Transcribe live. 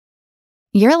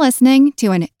You're listening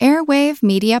to an Airwave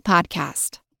Media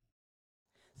Podcast.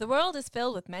 The world is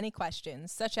filled with many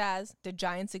questions, such as, did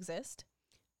giants exist?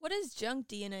 What is junk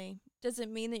DNA? Does it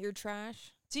mean that you're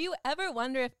trash? Do you ever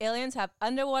wonder if aliens have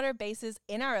underwater bases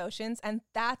in our oceans, and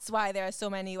that's why there are so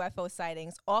many UFO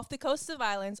sightings off the coasts of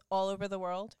islands all over the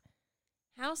world?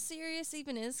 How serious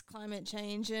even is climate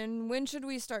change, and when should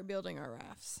we start building our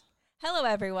rafts? Hello,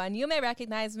 everyone. You may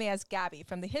recognize me as Gabby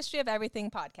from the History of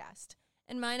Everything podcast.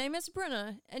 And my name is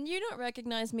Bruna, and you don't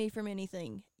recognize me from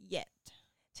anything yet.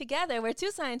 Together, we're two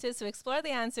scientists who explore the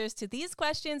answers to these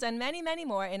questions and many, many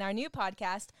more in our new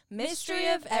podcast, Mystery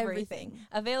of Everything,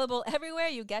 available everywhere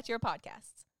you get your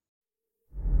podcasts.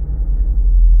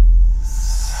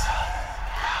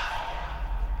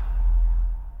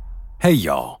 Hey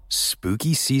y'all,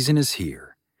 spooky season is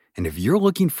here. And if you're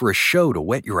looking for a show to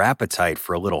whet your appetite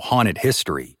for a little haunted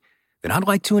history, then I'd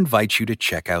like to invite you to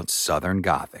check out Southern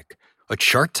Gothic, a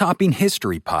chart-topping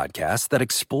history podcast that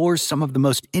explores some of the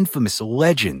most infamous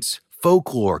legends,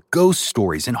 folklore, ghost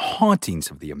stories, and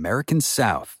hauntings of the American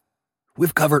South.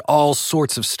 We've covered all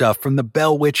sorts of stuff from the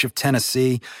Bell Witch of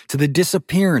Tennessee to the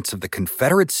disappearance of the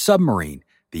Confederate submarine,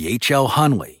 the H.L.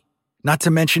 Hunley, not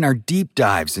to mention our deep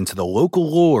dives into the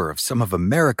local lore of some of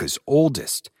America's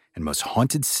oldest and most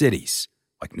haunted cities,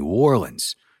 like New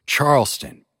Orleans,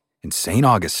 Charleston, and St.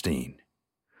 Augustine.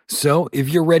 So, if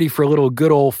you're ready for a little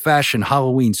good old-fashioned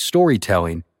Halloween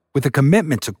storytelling with a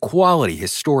commitment to quality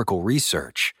historical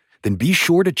research, then be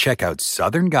sure to check out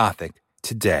Southern Gothic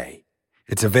today.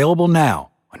 It's available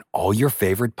now on all your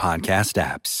favorite podcast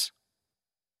apps.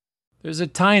 There's a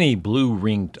tiny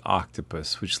blue-ringed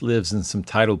octopus which lives in some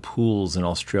tidal pools in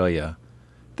Australia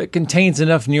that contains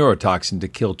enough neurotoxin to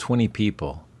kill 20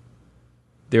 people.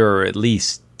 There are at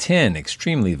least 10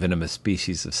 extremely venomous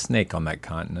species of snake on that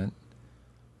continent.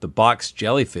 The box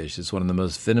jellyfish is one of the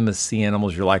most venomous sea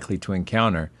animals you're likely to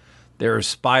encounter. There are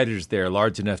spiders there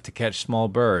large enough to catch small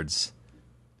birds.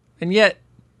 And yet,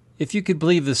 if you could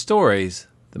believe the stories,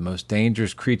 the most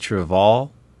dangerous creature of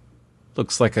all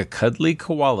looks like a cuddly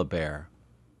koala bear.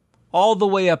 All the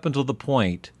way up until the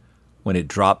point when it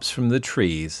drops from the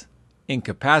trees,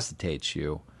 incapacitates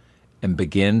you, and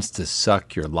begins to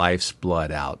suck your life's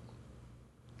blood out.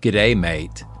 G'day,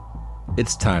 mate.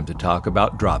 It's time to talk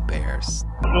about drop bears.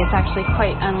 It's actually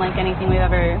quite unlike anything we've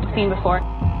ever seen before. A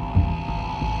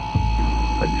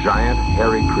giant,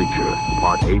 hairy creature,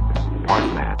 part ape, part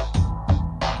man.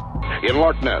 In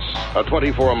Loch Ness, a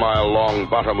 24-mile-long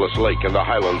bottomless lake in the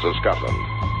Highlands of Scotland.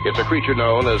 It's a creature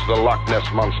known as the Loch Ness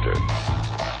Monster.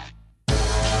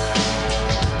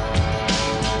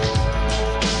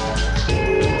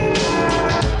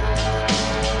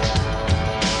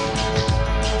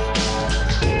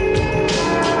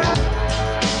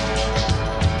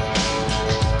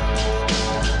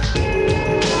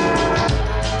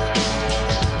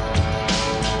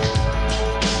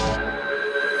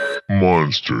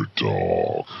 Monster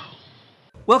Talk.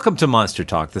 Welcome to Monster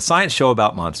Talk, the science show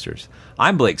about monsters.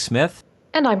 I'm Blake Smith.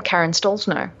 And I'm Karen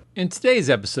Stolzno. In today's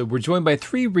episode, we're joined by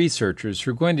three researchers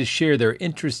who are going to share their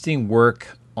interesting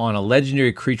work on a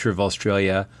legendary creature of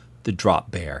Australia, the drop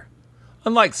bear.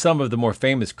 Unlike some of the more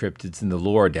famous cryptids in the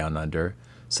lore down under,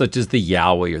 such as the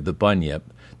yowie or the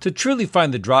bunyip, to truly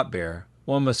find the drop bear,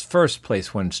 one must first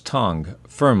place one's tongue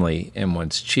firmly in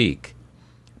one's cheek.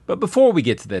 But before we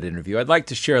get to that interview, I'd like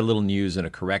to share a little news and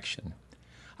a correction.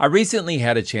 I recently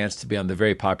had a chance to be on the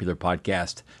very popular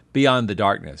podcast, Beyond the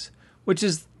Darkness, which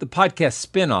is the podcast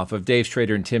spin-off of Dave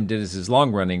Schrader and Tim Dennis's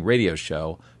long-running radio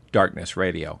show, Darkness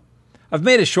Radio. I've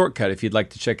made a shortcut if you'd like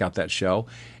to check out that show.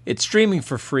 It's streaming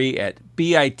for free at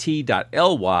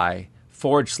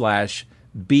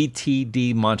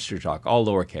bit.ly/BTD Monster Talk, all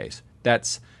lowercase.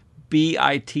 That's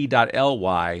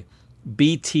bit.ly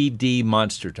BTD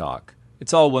Monster Talk.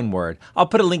 It's all one word. I'll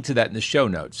put a link to that in the show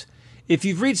notes. If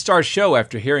you've reached our show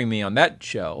after hearing me on that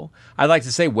show, I'd like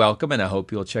to say welcome, and I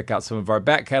hope you'll check out some of our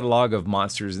back catalog of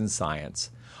monsters and science.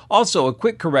 Also, a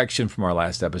quick correction from our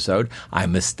last episode. I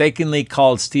mistakenly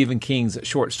called Stephen King's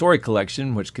short story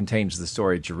collection, which contains the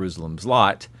story Jerusalem's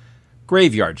Lot,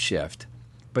 Graveyard Shift.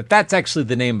 But that's actually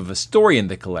the name of a story in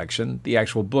the collection. The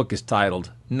actual book is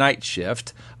titled Night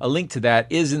Shift. A link to that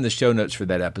is in the show notes for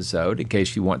that episode, in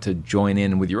case you want to join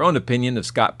in with your own opinion of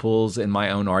Scott Poole's and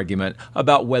my own argument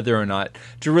about whether or not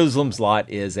Jerusalem's Lot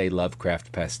is a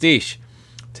Lovecraft pastiche.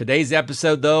 Today's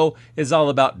episode, though, is all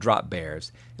about drop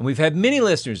bears, and we've had many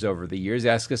listeners over the years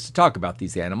ask us to talk about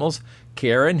these animals.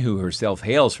 Karen, who herself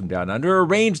hails from down under,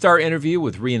 arranged our interview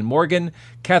with Rian Morgan,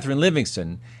 Catherine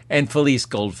Livingston, and Felice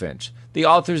Goldfinch, the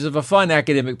authors of a fun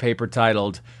academic paper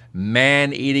titled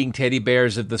Man-Eating Teddy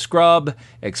Bears of the Scrub,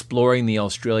 Exploring the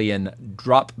Australian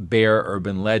Drop Bear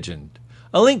Urban Legend.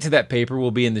 A link to that paper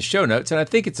will be in the show notes, and I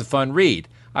think it's a fun read.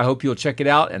 I hope you'll check it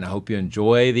out, and I hope you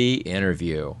enjoy the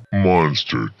interview.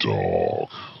 Monster Talk.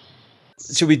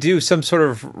 Should we do some sort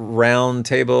of round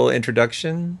table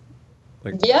introduction?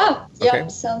 Yeah, Okay.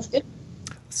 Sounds good.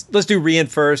 Let's do Rian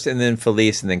first, and then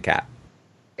Felice, and then Kat.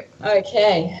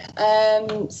 Okay,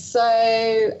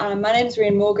 so my name is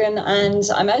Rian Morgan, and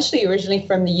I'm actually originally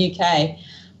from the UK.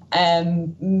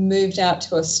 Moved out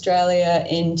to Australia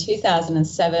in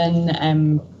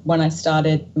 2007 when I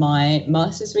started my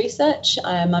master's research.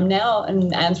 I'm now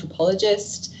an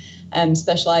anthropologist,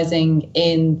 specializing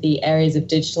in the areas of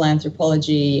digital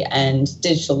anthropology and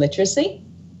digital literacy.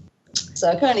 So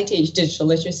I currently teach digital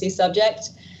literacy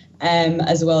subject,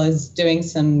 as well as doing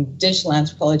some digital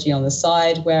anthropology on the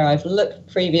side, where I've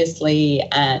looked previously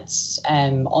at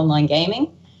online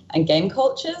gaming and game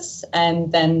cultures,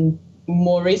 and then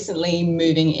more recently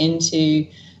moving into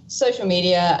social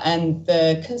media and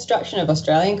the construction of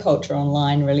Australian culture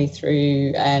online, really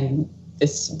through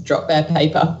this Drop Bear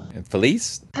paper. And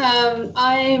Felice?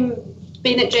 I've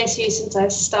been at JCU since I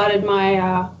started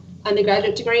my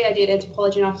undergraduate degree. I did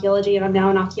anthropology and archaeology, and I'm now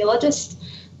an archaeologist.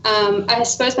 I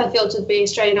suppose my field would be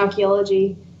Australian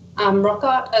archaeology, rock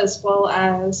art, as well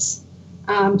as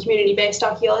community-based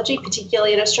archaeology,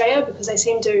 particularly in Australia, because they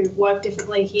seem to work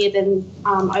differently here than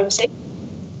overseas.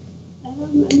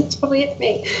 And that's probably it for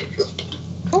me.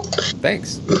 Cool.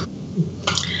 Thanks.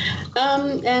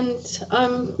 And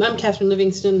I'm Catherine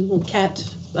Livingston, or Kat.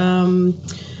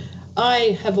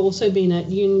 I have also been at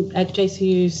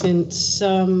JCU since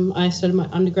I started my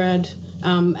undergrad,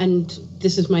 and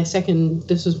this was my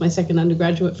second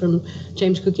undergraduate from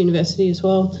James Cook University as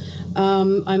well.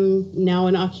 I'm now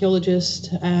an archaeologist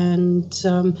and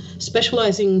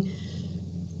specializing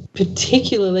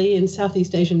particularly in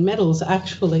Southeast Asian metals,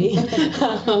 actually,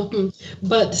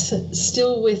 but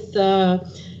still with.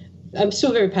 I'm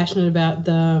still very passionate about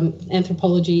the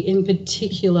anthropology, in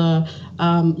particular,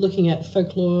 looking at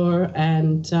folklore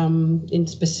and in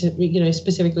specific,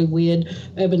 specifically weird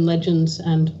urban legends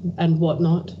and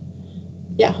whatnot.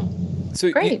 Yeah.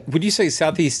 So, would you say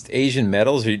Southeast Asian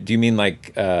metals, or do you mean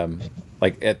like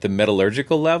at the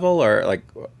metallurgical level, or like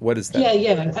what is that?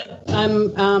 Yeah.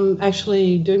 I'm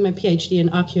actually doing my PhD in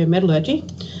archaeometallurgy,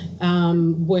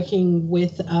 working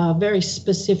with a very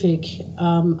specific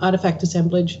artifact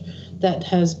assemblage that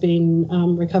has been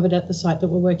recovered at the site that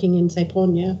we're working in,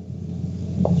 Saiporn.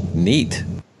 Neat.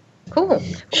 Cool.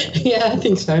 Yeah, I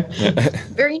think so.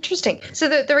 Very interesting. So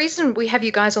the reason we have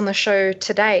you guys on the show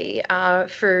today,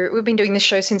 we've been doing this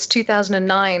show since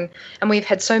 2009, and we've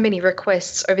had so many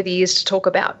requests over the years to talk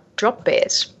about drop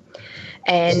bears.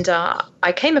 And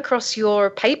I came across your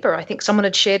paper. I think someone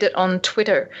had shared it on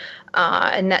Twitter,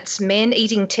 and that's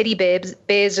Man-Eating Teddy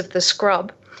Bears of the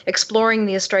Scrub, Exploring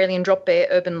the Australian Drop Bear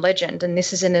Urban Legend. And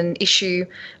this is in an issue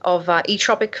of the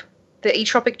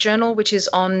Etropic Journal, which is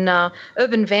on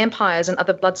urban vampires and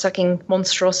other blood-sucking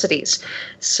monstrosities.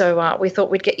 So we thought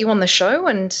we'd get you on the show,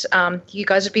 and you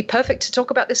guys would be perfect to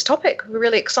talk about this topic. We're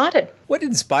really excited. What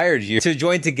inspired you to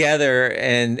join together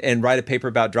and write a paper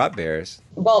about drop bears?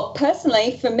 Well,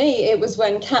 personally, for me, it was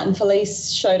when Kat and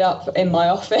Felice showed up in my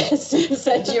office and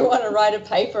said, do you want to write a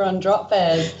paper on drop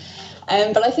bears?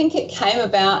 But I think it came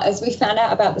about as we found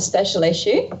out about the special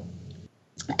issue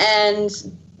and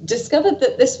discovered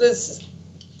that this was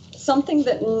something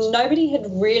that nobody had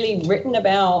really written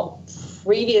about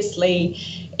previously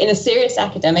in a serious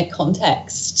academic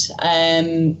context.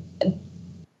 The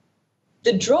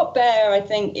drop bear, I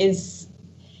think,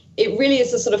 it really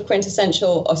is a sort of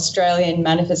quintessential Australian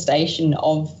manifestation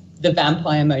of the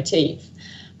vampire motif.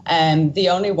 The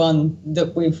only one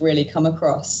that we've really come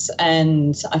across.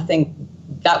 And I think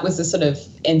that was the sort of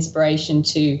inspiration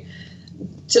to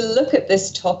look at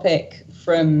this topic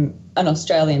from an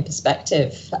Australian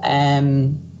perspective.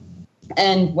 And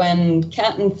when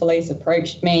Kat and Felice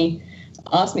approached me,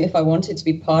 asked me if I wanted to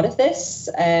be part of this,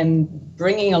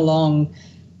 bringing along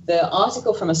the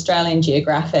article from Australian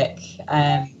Geographic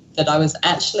that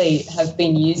I have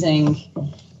been using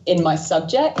in my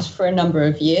subject for a number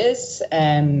of years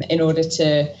in order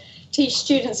to teach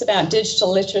students about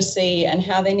digital literacy and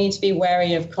how they need to be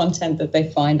wary of content that they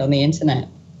find on the internet.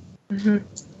 Mm-hmm.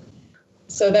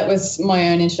 So that was my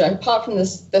own intro. Apart from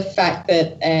the fact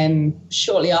that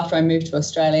shortly after I moved to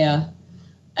Australia,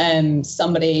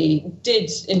 somebody did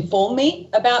inform me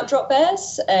about drop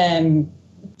bears,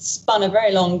 spun a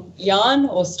very long yarn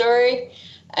or story,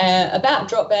 about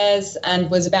drop bears and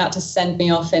was about to send me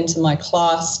off into my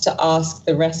class to ask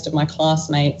the rest of my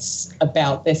classmates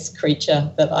about this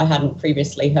creature that I hadn't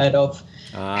previously heard of.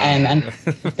 And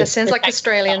that sounds like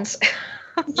Australians.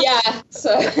 Yeah,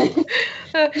 so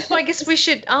I guess we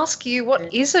should ask you,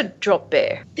 what is a drop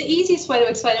bear? The easiest way to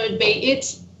explain it would be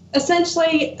it's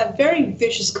essentially a very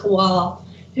vicious koala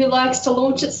who likes to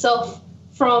launch itself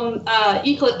from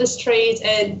eucalyptus trees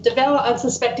and devour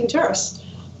unsuspecting tourists.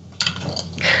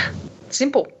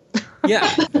 Simple. Yeah.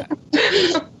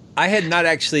 I had not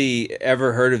actually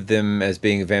ever heard of them as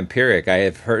being vampiric. I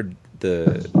have heard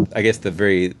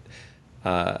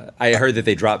I heard that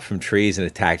they dropped from trees and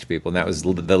attacked people, and that was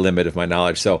the limit of my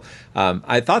knowledge. So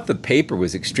I thought the paper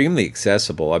was extremely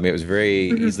accessible. I mean, it was very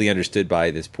easily understood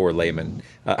by this poor layman.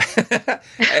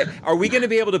 Are we going to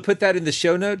be able to put that in the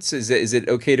show notes? Is it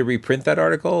okay to reprint that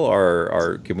article,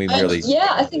 or can we merely? Yeah,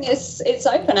 I think it's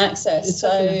open access,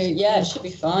 it should be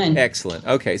fine. Excellent.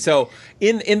 Okay, so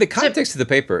in the context of the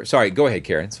paper, sorry, go ahead,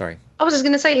 Karen. Sorry. I was just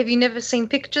going to say, have you never seen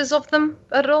pictures of them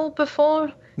at all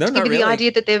before? No, to give you the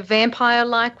idea that they're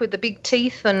vampire-like with the big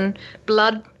teeth and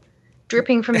blood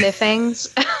dripping from their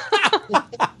fangs.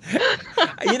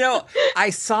 I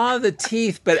saw the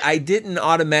teeth, but I didn't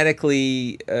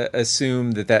automatically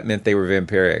assume that meant they were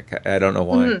vampiric. I don't know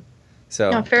why. Mm-hmm. So,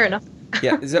 no, fair enough.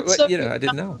 Yeah, is that what, I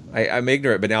didn't know. I'm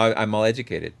ignorant, but now I'm all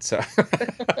educated. So,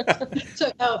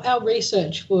 so our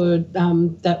research would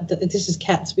this is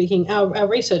Kat speaking. Our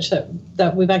research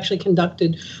that we've actually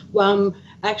conducted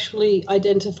actually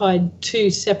identified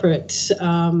two separate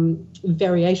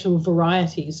variational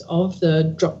varieties of the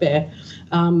drop bear,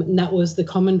 and that was the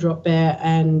common drop bear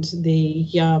and the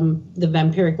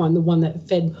vampiric one, the one that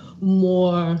fed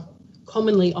more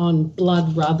commonly on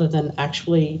blood rather than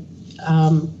actually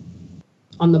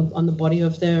on the body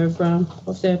of their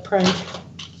prey.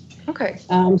 Okay.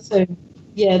 So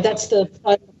yeah, that's the.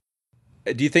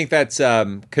 Do you think that's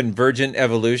convergent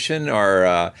evolution, or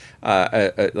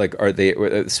are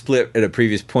they split at a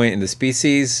previous point in the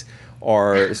species,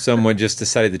 or someone just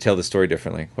decided to tell the story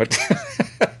differently? What?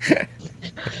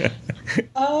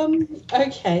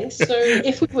 Okay, so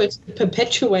if we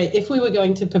were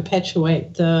going to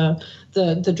perpetuate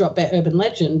the drop bear urban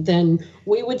legend, then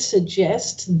we would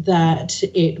suggest that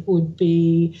it would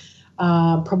be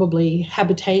probably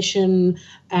habitation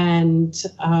and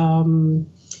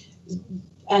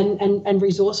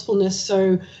resourcefulness.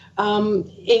 So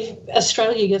if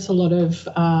Australia gets a lot of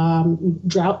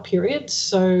drought periods,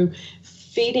 so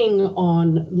feeding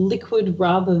on liquid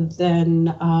rather than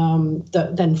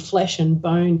flesh and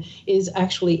bone is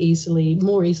actually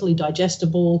more easily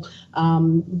digestible.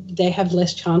 They have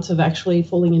less chance of actually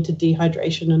falling into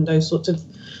dehydration and those sorts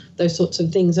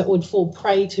of things that would fall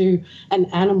prey to an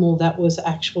animal that was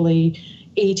actually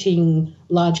eating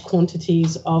large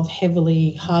quantities of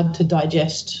heavily hard to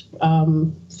digest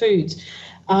foods.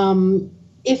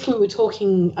 If we were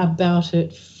talking about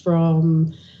it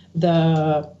from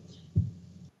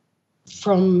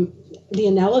the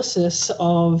analysis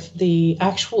of the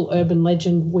actual urban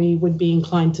legend, we would be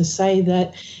inclined to say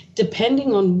that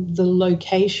depending on the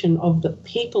location of the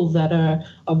people that are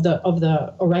of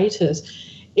the orators,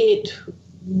 it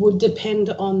would depend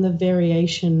on the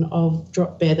variation of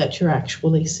drop bear that you're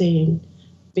actually seeing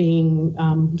being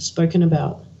spoken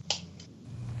about.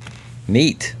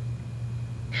 Neat.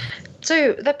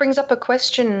 So that brings up a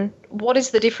question. What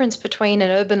is the difference between an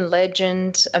urban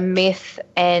legend, a myth,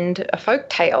 and a folk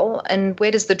tale? And where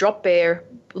does the drop bear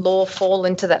lore fall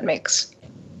into that mix?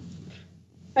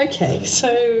 Okay,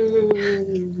 so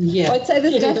yeah. I'd say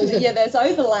there's definitely, there's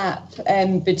overlap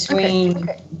between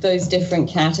those different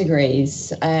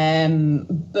categories.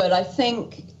 But I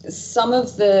think some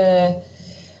of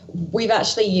we've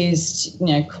actually used,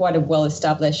 quite a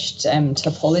well-established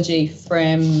topology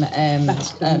from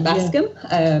Bascom,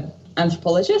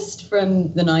 anthropologist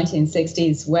from the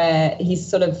 1960s, where he's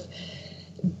sort of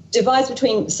divides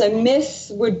between, so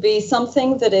myth would be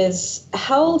something that is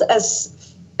held as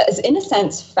in a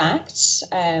sense fact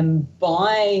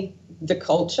by the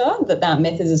culture that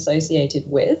myth is associated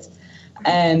with,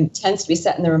 tends to be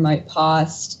set in the remote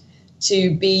past,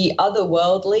 to be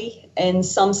otherworldly in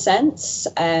some sense,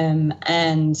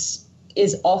 and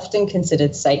is often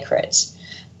considered sacred.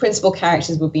 Principal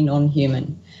characters would be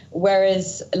non-human,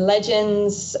 whereas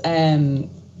legends,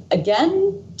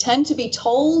 again, tend to be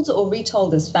told or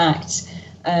retold as fact,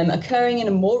 occurring in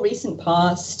a more recent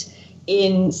past,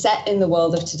 set in the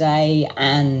world of today,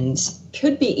 and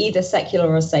could be either secular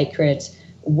or sacred,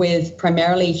 with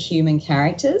primarily human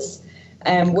characters.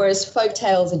 Whereas folk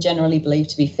tales are generally believed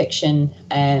to be fiction,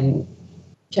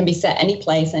 can be set any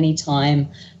place, any time,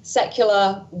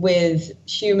 secular with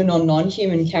human or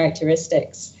non-human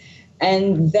characteristics.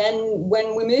 And then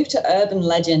when we move to urban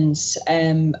legend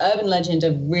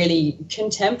are really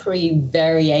contemporary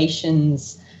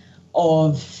variations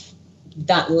of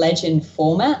that legend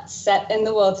format set in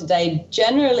the world today,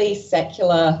 generally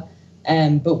secular,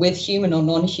 but with human or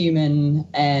non-human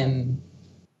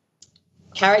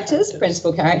characters,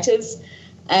 principal characters.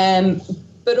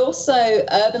 But also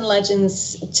urban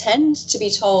legends tend to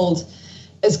be told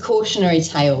as cautionary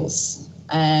tales.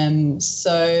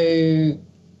 So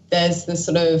there's this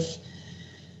sort of,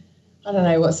 I don't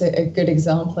know, what's a good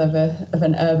example of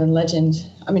an urban legend?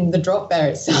 I mean, the drop bear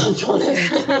itself.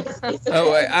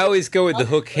 I always go with the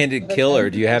hook-handed killer.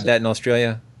 Do you have that in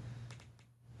Australia?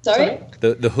 Sorry?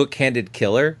 The hook-handed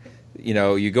killer. You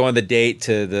know, you go on the date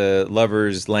to the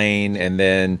lover's lane, and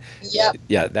then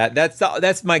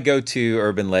that's my go-to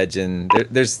urban legend.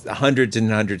 There's hundreds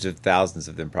and hundreds of thousands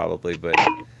of them, probably, but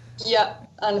yeah,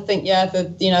 and I think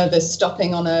the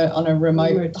stopping on a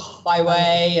remote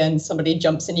highway and somebody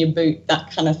jumps in your boot, that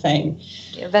kind of thing.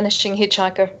 Yeah, vanishing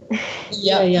hitchhiker.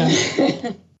 Yeah.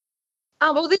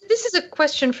 Well, this is a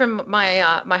question from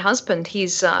my husband.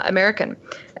 He's American,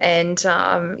 and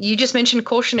you just mentioned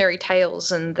cautionary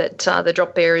tales, and that the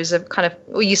drop bear is a kind of,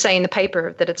 well, you say in the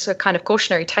paper that it's a kind of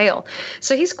cautionary tale.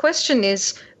 So his question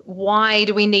is, why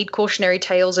do we need cautionary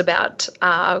tales about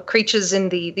creatures in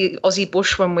the Aussie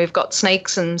bush when we've got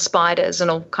snakes and spiders and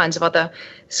all kinds of other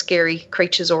scary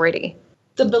creatures already?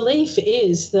 The belief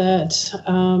is that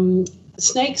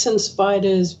snakes and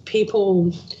spiders,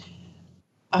 people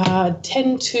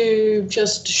tend to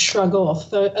just shrug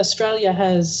off. Australia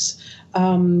has,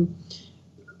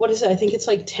 what is it? I think it's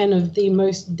like 10 of the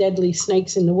most deadly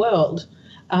snakes in the world.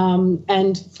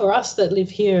 And for us that live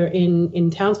here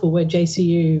in Townsville, where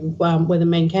JCU, where the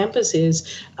main campus is,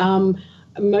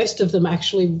 most of them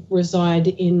actually reside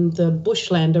in the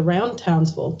bushland around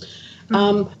Townsville.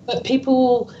 But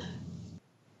people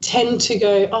tend to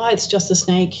go, oh, it's just a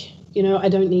snake. You know, I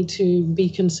don't need to be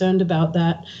concerned about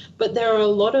that. But there are a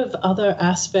lot of other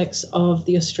aspects of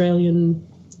the Australian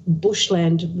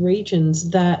bushland regions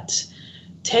that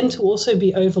tend to also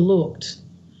be overlooked.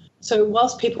 So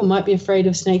whilst people might be afraid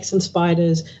of snakes and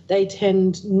spiders, they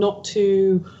tend not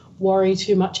to worry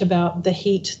too much about the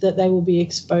heat that they will be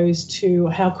exposed to,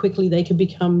 how quickly they can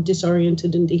become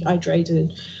disoriented and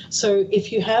dehydrated. So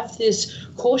if you have this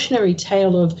cautionary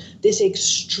tale of this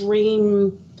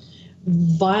extreme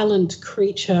violent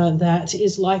creature that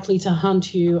is likely to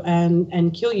hunt you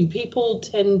and kill you, people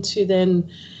tend to then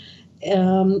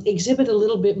exhibit a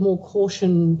little bit more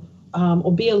caution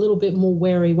or be a little bit more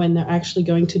wary when they're actually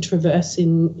going to traverse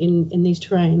in these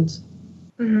terrains.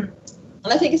 Mm-hmm.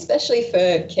 And I think especially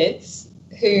for kids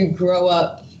who grow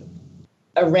up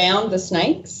around the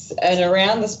snakes and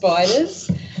around the spiders,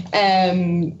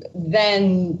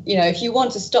 then, you know, if you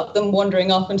want to stop them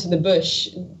wandering off into the bush,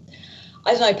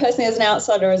 I don't know, personally as an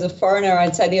outsider, as a foreigner,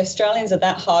 I'd say the Australians are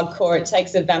that hardcore, it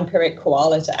takes a vampiric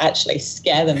koala to actually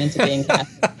scare them into being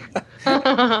careful.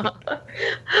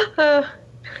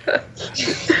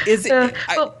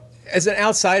 As an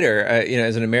outsider,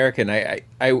 as an American,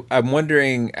 I'm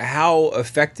wondering, how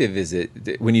effective is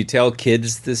it when you tell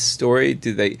kids this story?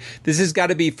 This has got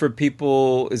to be for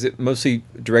people. Is it mostly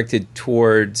directed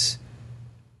towards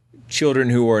children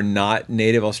who are not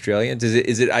native Australians?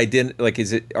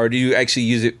 Or do you actually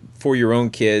use it for your own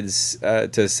kids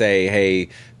to say, hey,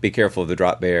 be careful of the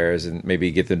drop bears, and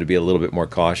maybe get them to be a little bit more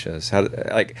cautious?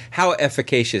 How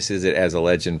efficacious is it as a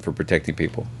legend for protecting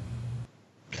people?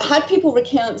 I had people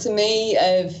recount to me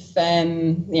of,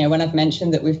 when I've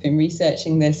mentioned that we've been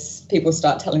researching this, people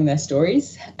start telling their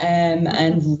stories.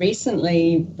 And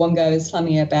recently, one guy was telling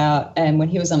me about when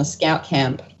he was on a scout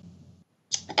camp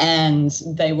and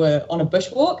they were on a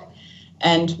bushwalk.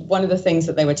 And one of the things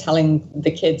that they were telling the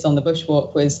kids on the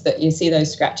bushwalk was that you see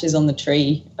those scratches on the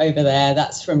tree over there,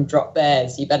 that's from drop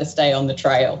bears. You better stay on the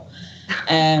trail.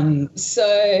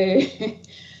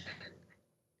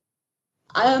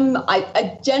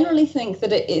 I generally think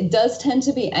that it does tend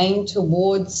to be aimed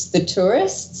towards the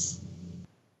tourists.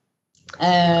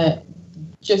 I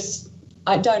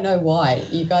don't know why.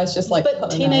 You guys just like... But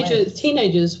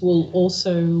teenagers will also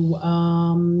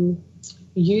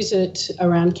use it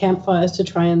around campfires to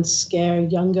try and scare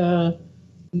younger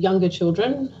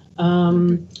children.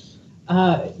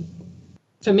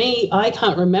 For me, I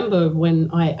can't remember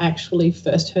when I actually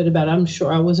first heard about it. I'm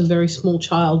sure I was a very small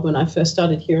child when I first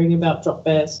started hearing about drop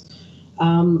bears.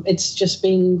 It's just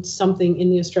been something in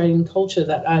the Australian culture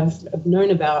that I've known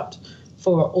about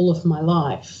for all of my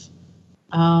life.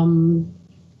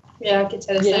 Yeah, I could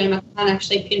say the same. I can't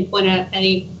actually pinpoint at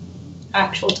any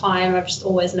actual time. I've just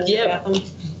always known about them.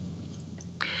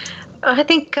 I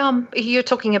think you're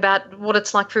talking about what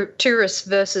it's like for tourists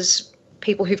versus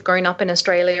people who've grown up in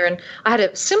Australia. And I had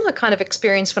a similar kind of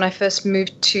experience when I first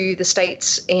moved to the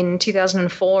States in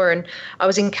 2004. And I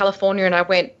was in California and I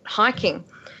went hiking.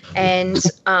 And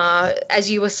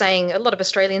as you were saying, a lot of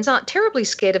Australians aren't terribly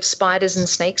scared of spiders and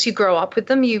snakes. You grow up with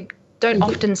them. You don't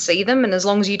often see them. And as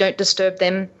long as you don't disturb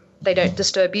them, they don't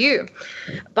disturb you.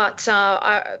 But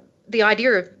the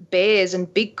idea of bears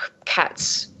and big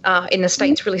cats in the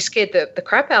States really scared the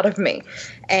crap out of me.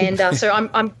 And so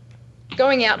I'm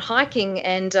going out hiking,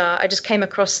 and I just came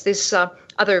across this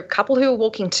other couple who were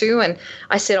walking too, and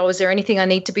I said, is there anything I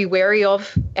need to be wary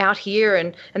of out here?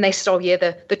 And they said,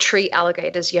 the tree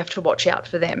alligators, you have to watch out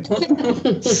for them.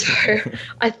 So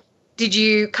did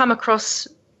you come across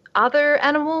other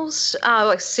animals,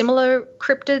 like similar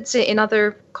cryptids in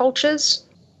other cultures?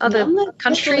 Other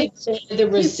countries? They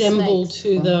resemble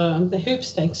to the hoop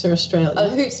snakes are Australian. Oh,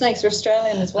 hoop snakes are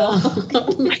Australian as well.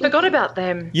 I forgot about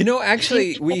them.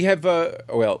 Actually, we have,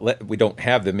 we don't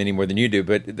have them any more than you do,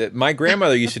 but my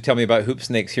grandmother used to tell me about hoop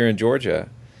snakes here in Georgia.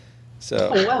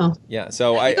 So, oh, wow. Yeah,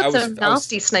 so I got some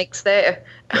nasty snakes there.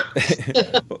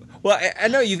 Well, I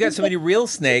know you've got so many real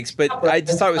snakes, but I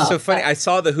just thought it was so funny. I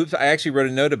saw the hoops. I actually wrote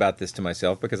a note about this to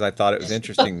myself because I thought it was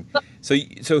interesting. So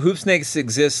hoop snakes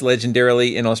exist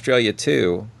legendarily in Australia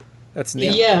too. That's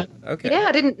neat. Yeah. Okay. Yeah,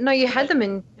 I didn't know you had them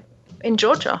in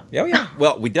Georgia. Oh, yeah.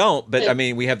 Well, we don't, but I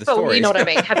mean, we have the stories. You know what I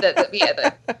mean.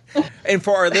 Have And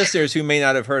for our listeners who may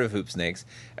not have heard of hoop snakes,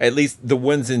 at least the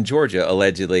ones in Georgia,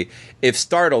 allegedly, if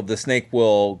startled, the snake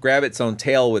will grab its own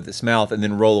tail with its mouth and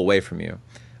then roll away from you.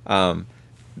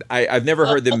 I've never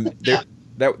heard them.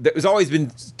 That was always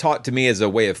been taught to me as a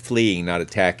way of fleeing, not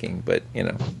attacking. But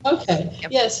Okay.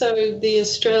 Yeah. So the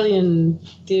Australian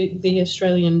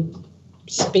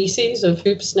species of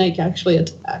hoop snake actually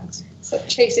attacks. So it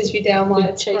chases you down while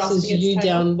it's chases you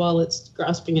down while it's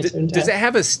grasping its own tail. Does it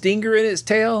have a stinger in its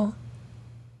tail?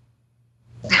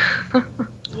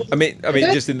 I mean,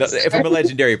 just from a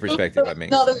legendary perspective. I mean,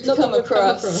 not that we've come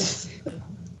across.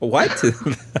 What?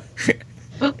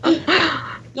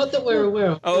 Not that we're aware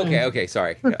of. Oh, okay,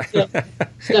 sorry. Yeah.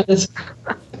 That's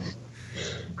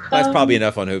probably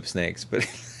enough on hoop snakes, but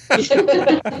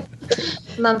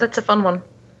no, that's a fun one.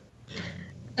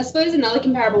 I suppose another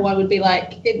comparable one would be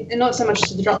and not so much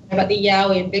to the drop bear, but the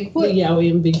Yowie and Bigfoot. The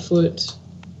Yowie and Bigfoot.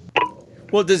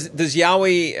 Well, does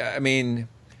Yowie? I mean,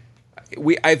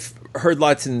 I've heard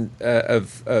lots of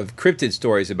cryptid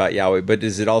stories about Yowie, but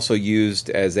is it also used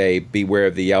as a beware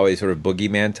of the Yowie sort of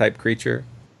boogeyman type creature?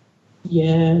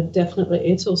 Yeah, definitely.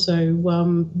 It's also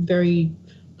very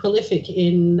prolific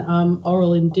in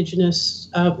oral Indigenous,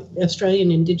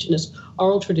 Australian Indigenous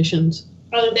oral traditions.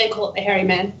 Oh, they call it the hairy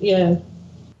man. Yeah.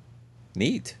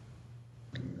 Neat.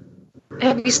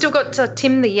 Have you still got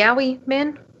Tim the Yowie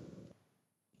man?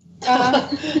 I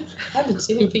haven't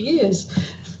seen him for years.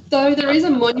 So there is a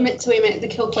monument to him at the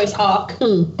Kilcoase Hark.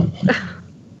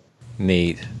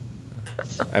 Neat.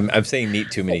 I'm saying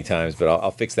neat too many times, but I'll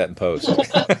fix that in post.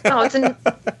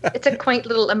 It's a quaint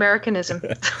little Americanism.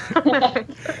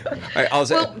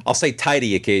 I'll say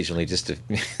tidy occasionally just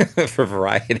for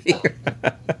variety.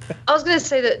 I was going to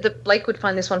say that Blake would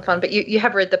find this one fun, but you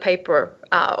have read the paper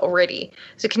already.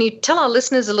 So can you tell our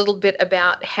listeners a little bit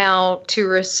about how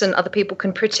tourists and other people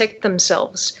can protect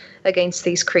themselves against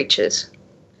these creatures?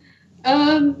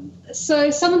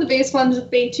 So some of the biggest ones would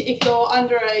be if you're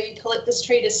under a eucalyptus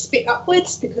tree to spit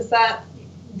upwards, because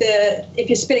if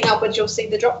you're spitting upwards, you'll see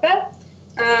the drop bear,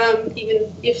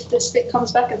 even if the spit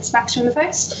comes back and smacks you in the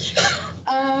face.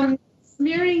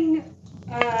 Smearing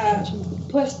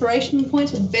perspiration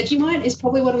points with Vegemite is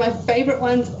probably one of my favourite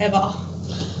ones ever.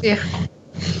 Yeah.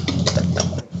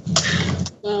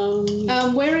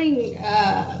 Wearing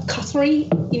cutlery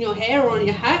in your hair or on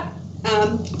your hat.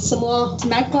 Similar to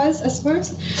magpies, I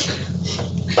suppose.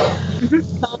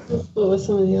 What were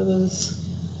some of the others?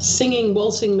 Singing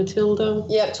Waltzing Matilda.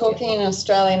 Yeah, talking in an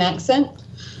Australian accent.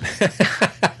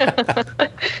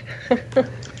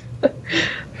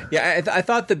 Yeah, I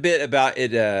thought the bit about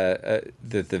it, the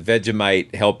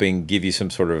Vegemite helping give you some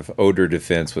sort of odor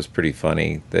defense was pretty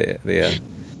funny.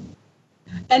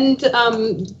 And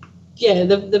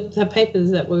the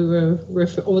papers that we were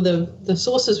the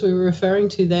sources we were referring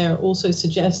to there also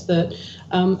suggest that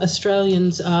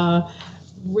Australians are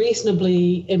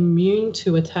reasonably immune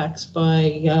to attacks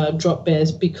by drop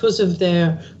bears because of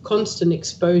their constant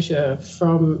exposure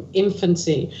from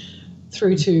infancy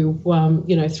through to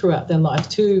throughout their life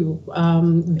to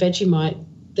Vegemite.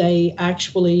 They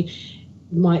actually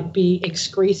might be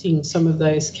excreting some of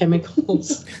those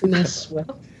chemicals in their sweat.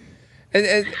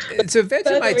 And so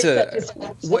Vegemite's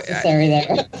necessary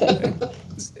there.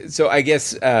 So I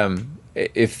guess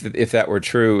if that were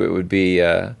true, it would be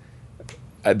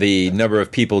the number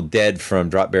of people dead from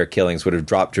drop bear killings would have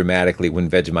dropped dramatically when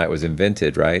Vegemite was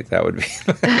invented, right? That would be.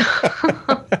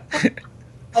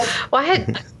 Well, I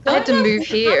had to move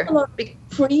here.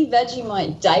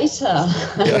 Pre-Vegemite data.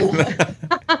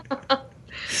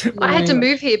 I had to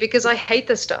move here because I hate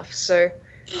the stuff, so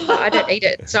I don't eat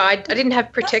it. So I didn't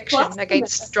have protection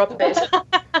against drop bears.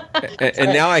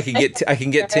 And now I can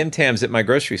get Tim Tams at my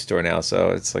grocery store now.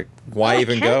 So it's like, why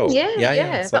even go?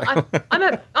 Yeah. But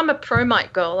I'm a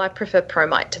Promite girl. I prefer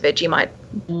Promite to Vegemite.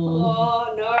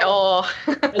 Oh no! Oh.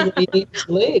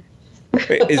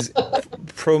 Is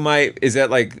Promite, is that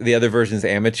like the other version's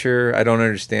amateur? I don't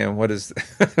understand. What is?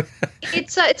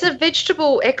 It's a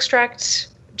vegetable extract,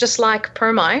 just like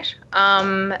Promite,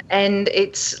 and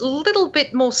it's a little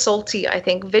bit more salty. I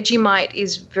think Vegemite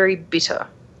is very bitter.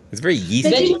 It's very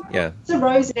yeasty. Yeah, it's a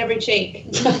rose in every cheek.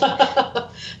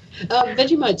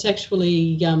 Vegemite's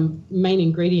actually main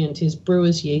ingredient is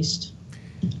brewer's yeast.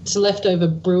 It's leftover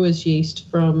brewer's yeast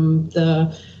from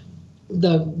the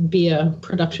beer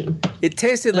production. It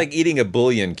tasted like eating a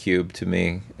bouillon cube to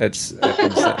me.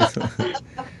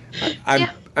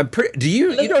 I'm pretty. Do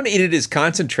you don't eat it as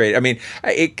concentrate? I mean,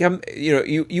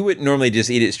 you wouldn't normally just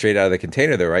eat it straight out of the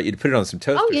container, though, right? You'd put it on some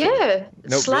toast. Oh yeah,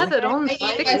 Nope, slab it on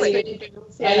thickly.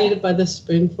 I eat it by the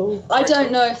spoonful. I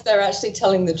don't know if they're actually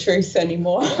telling the truth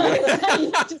anymore.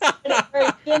 You just put it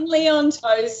very thinly on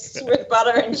toast with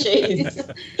butter and cheese.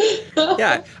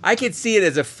 Yeah, I could see it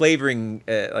as a flavoring,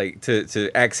 like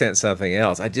to accent something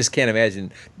else. I just can't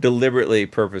imagine deliberately,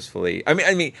 purposefully. I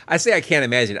mean, I say I can't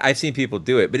imagine. I've seen people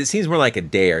do it, but it seems more like a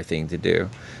dare thing to do.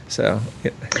 So,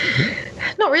 yeah.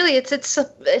 Not really. It's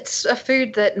a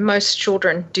food that most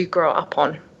children do grow up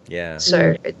on. Yeah.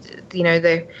 So,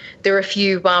 there are a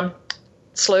few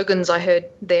slogans I heard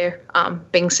there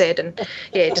being said, and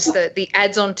just the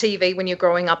ads on TV when you're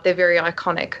growing up, they're very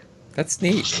iconic. That's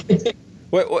neat.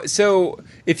 So,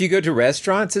 if you go to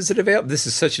restaurants, is it available? This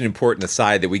is such an important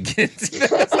aside that we get into.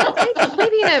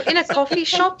 Maybe in a coffee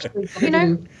shop,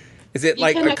 Is it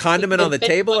like a condiment on the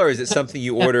table, or is it something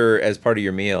you order as part of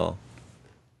your meal?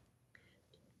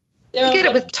 You get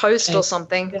it with toast or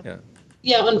something.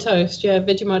 Yeah, on toast. Yeah,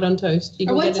 Vegemite on toast.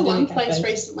 I went to one place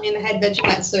recently and they had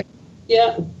Vegemite soup.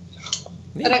 Yeah.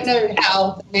 I don't know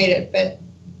how they made it, but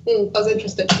I was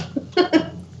interested.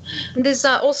 And there's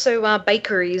also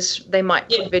bakeries. They might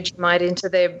put Vegemite into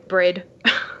their bread.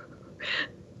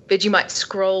 Vegemite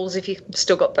scrolls, if you've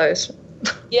still got those.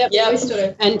 Yeah, we still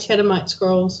do. And Cheddarmite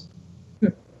scrolls.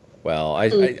 Well,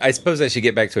 I suppose I should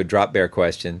get back to a drop bear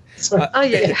question.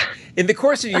 In the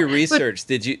course of your research,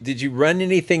 did you run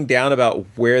anything down about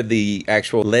where the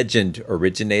actual legend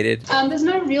originated? There's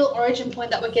no real origin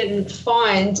point that we can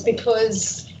find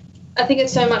because I think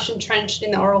it's so much entrenched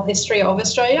in the oral history of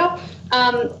Australia.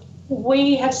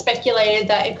 We have speculated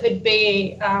that it could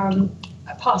be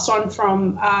passed on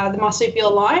from the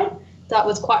marsupial lion that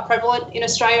was quite prevalent in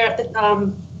Australia at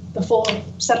the, before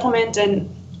settlement, and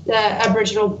the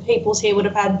Aboriginal peoples here would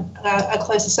have had a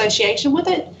close association with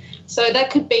it. So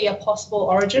that could be a possible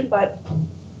origin, but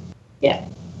yeah.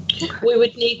 We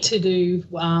would need to do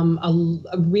a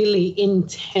really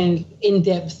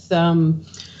in-depth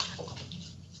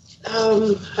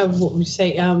what would you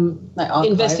say? Like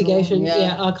investigation,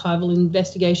 archival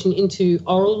investigation into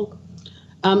oral,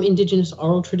 Indigenous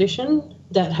oral tradition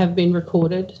that have been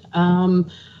recorded.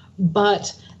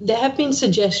 But there have been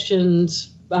suggestions,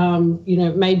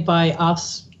 made by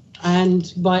us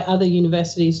and by other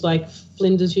universities like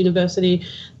Flinders University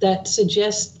that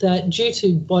suggest that due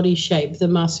to body shape, the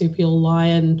marsupial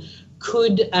lion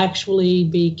could actually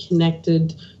be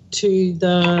connected to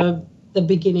the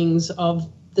beginnings of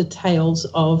the tales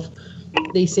of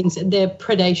these things. Their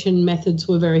predation methods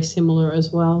were very similar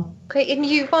as well. Okay, and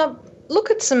you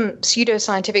look at some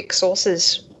pseudoscientific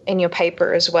sources in your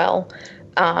paper as well.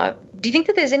 Do you think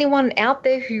that there's anyone out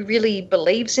there who really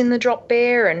believes in the drop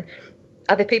bear, and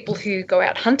are there people who go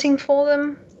out hunting for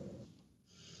them?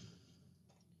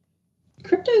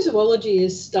 Cryptozoology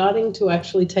is starting to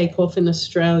actually take off in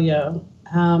Australia,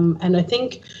 and I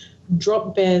think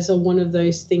drop bears are one of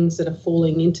those things that are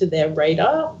falling into their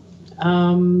radar.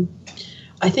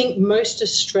 I think most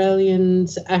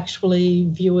Australians actually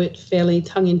view it fairly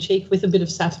tongue-in-cheek with a bit of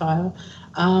satire,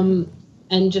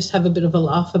 and just have a bit of a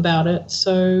laugh about it.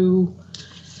 So,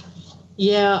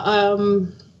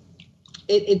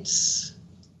 it's...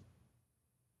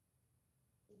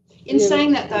 In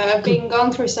saying that, though, I've been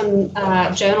going through some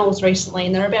journals recently,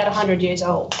 and they're about 100 years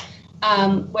old,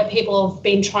 where people have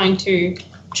been trying to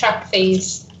track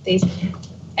these these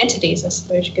entities, I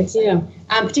suppose you could say. Yeah.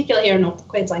 Particularly here in North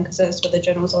Queensland, because those were the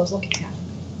journals I was looking at.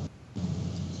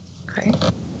 Okay.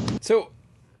 So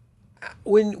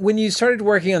when you started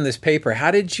working on this paper,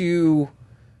 how did you,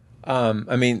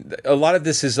 I mean, a lot of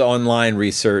this is online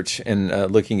research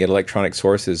and looking at electronic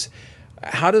sources.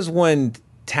 How does one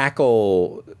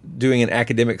tackle doing an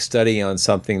academic study on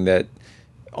something that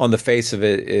on the face of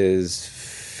it is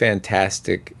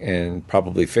fantastic and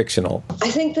probably fictional?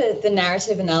 I think that the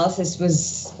narrative analysis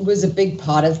was a big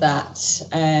part of that,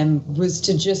 was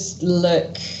to just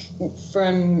look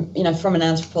from an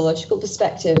anthropological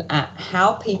perspective at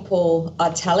how people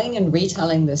are telling and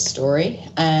retelling this story,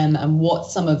 and what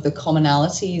some of the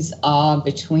commonalities are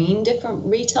between different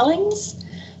retellings,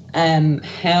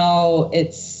 how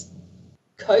it's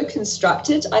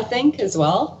co-constructed, I think, as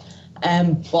well,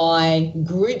 by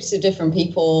groups of different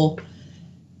people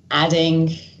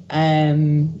adding,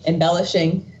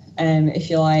 embellishing, if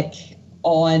you like,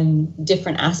 on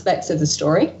different aspects of the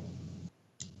story.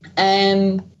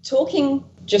 Talking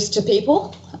just to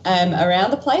people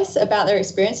around the place about their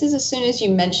experiences. As soon as you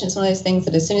mention, it's one of those things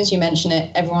that as soon as you mention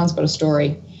it, everyone's got a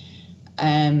story.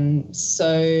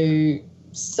 So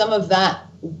some of that,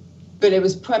 but it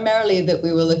was primarily that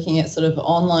we were looking at sort of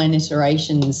online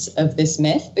iterations of this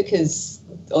myth this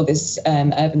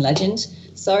urban legend,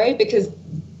 because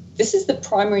this is the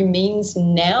primary means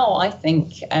now, I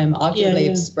think, arguably,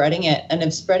 of spreading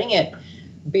it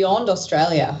beyond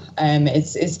Australia.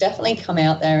 It's definitely come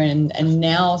out there and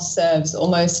now serves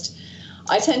almost,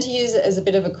 I tend to use it as a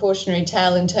bit of a cautionary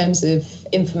tale in terms of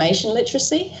information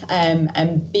literacy,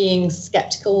 and being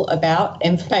skeptical about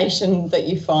information that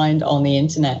you find on the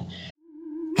internet.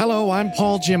 Hello, I'm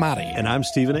Paul Giamatti. And I'm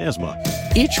Stephen Asma.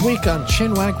 Each week on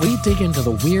Chinwag, we dig into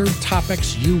the weird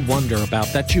topics you wonder about,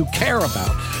 that you care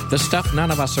about. The stuff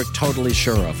none of us are totally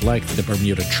sure of, like the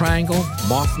Bermuda Triangle,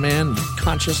 Mothman,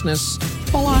 consciousness,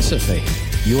 philosophy,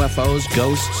 UFOs,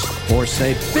 ghosts, or,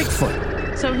 say,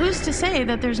 Bigfoot. So who's to say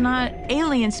that there's not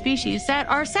alien species that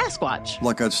are Sasquatch?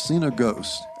 Like I'd seen a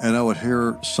ghost, and I would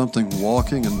hear something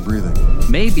walking and breathing.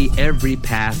 Maybe every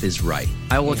path is right.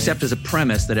 I will accept as a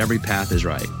premise that every path is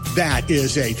right. That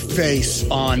is a face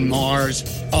on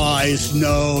Mars, eyes,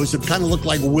 nose. It kind of looked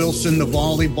like Wilson the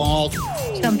volleyball.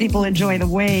 Some people enjoy the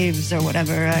waves or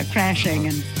whatever crashing,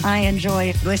 and I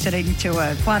enjoy listening to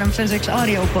a quantum physics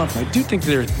audiobook. I do think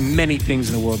there are many things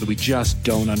in the world that we just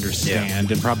don't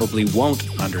understand and probably won't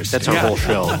understand. That's our whole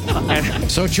show.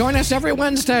 So join us every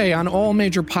Wednesday on all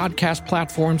major podcast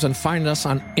platforms and find us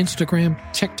on Instagram,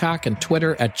 TikTok, and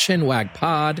Twitter at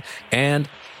ChinwagPod and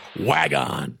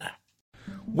Wagon.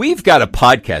 We've got a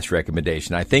podcast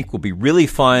recommendation I think will be really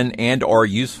fun and or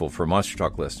useful for Monster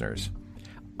Talk listeners.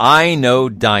 I Know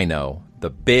Dino, the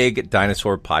Big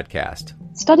Dinosaur Podcast.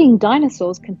 Studying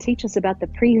dinosaurs can teach us about the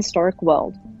prehistoric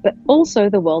world, but also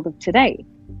the world of today.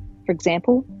 For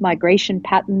example, migration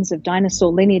patterns of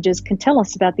dinosaur lineages can tell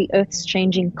us about the Earth's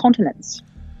changing continents.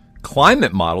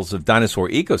 Climate models of dinosaur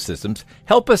ecosystems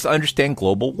help us understand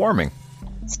global warming.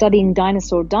 Studying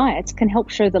dinosaur diets can help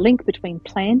show the link between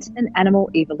plant and animal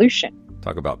evolution.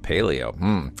 Talk about paleo.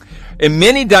 In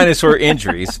many dinosaur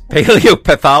injuries,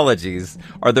 paleopathologies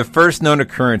are the first known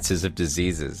occurrences of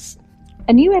diseases.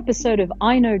 A new episode of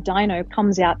I Know Dino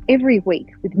comes out every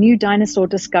week with new dinosaur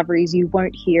discoveries you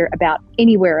won't hear about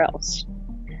anywhere else.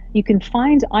 You can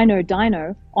find I Know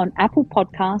Dino on Apple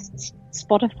Podcasts,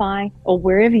 Spotify, or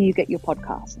wherever you get your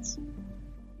podcasts.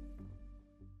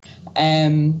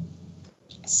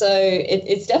 So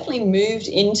it's definitely moved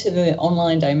into the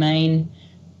online domain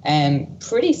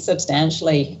pretty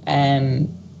substantially,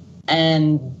 and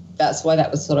that's why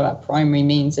that was sort of our primary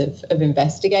means of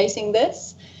investigating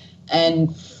this.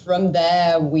 And from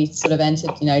there, we sort of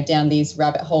entered, down these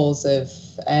rabbit holes of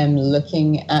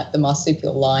looking at the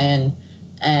marsupial lion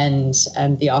and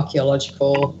the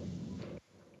archaeological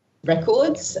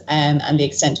records and the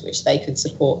extent to which they could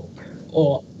support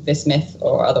or this myth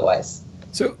or otherwise.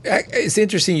 So it's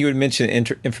interesting you would mention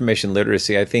information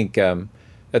literacy. I think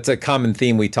that's a common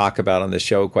theme we talk about on the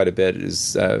show quite a bit,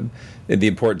 is the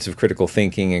importance of critical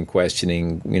thinking and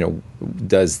questioning.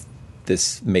 Does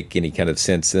this make any kind of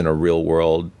sense in a real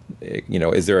world?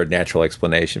 Is there a natural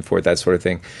explanation for it? That sort of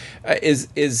thing. Is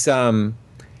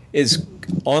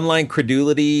online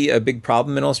credulity a big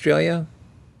problem in Australia?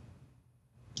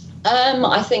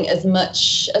 I think as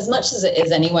much as it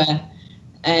is anywhere.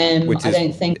 Which is I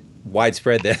don't think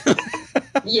widespread then.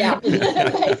 Yeah,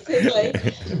 basically.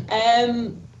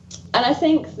 And I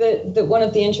think that one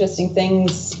of the interesting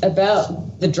things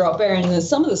about the drop bear and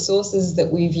some of the sources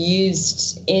that we've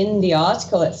used in the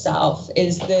article itself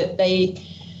is that they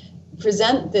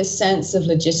present this sense of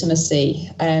legitimacy.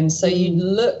 So you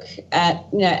look at,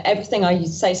 everything I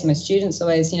say to my students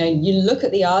always, you look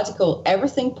at the article,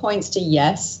 everything points to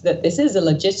yes, that this is a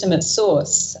legitimate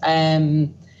source,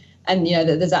 and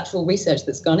that there's actual research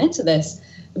that's gone into this.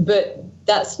 But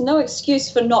that's no excuse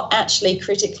for not actually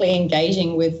critically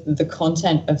engaging with the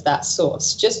content of that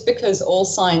source. Just because all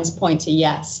signs point to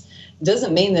yes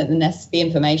doesn't mean that the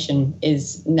information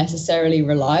is necessarily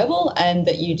reliable, and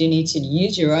that you do need to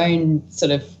use your own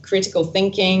sort of critical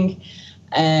thinking,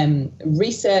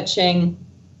 researching,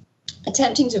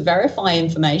 attempting to verify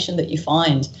information that you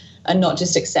find, and not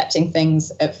just accepting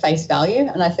things at face value.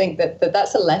 And I think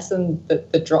that's a lesson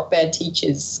that the Drop Bear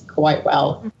teaches quite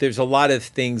well. There's a lot of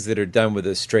things that are done with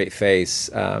a straight face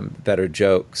that are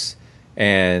jokes,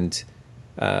 and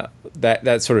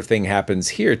that sort of thing happens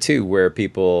here too, where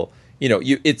people,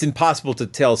 it's impossible to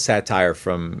tell satire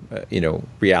from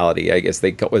reality. I guess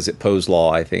was it Poe's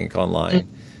Law, I think, online,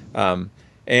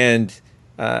 and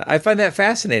I find that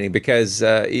fascinating because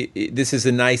this is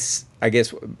a nice, I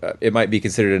guess it might be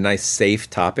considered a nice, safe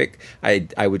topic.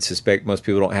 I would suspect most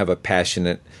people don't have a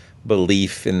passionate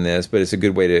belief in this, but it's a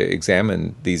good way to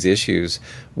examine these issues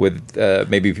with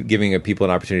maybe giving people an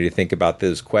opportunity to think about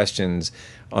those questions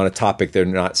on a topic they're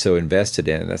not so invested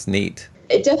in. That's neat.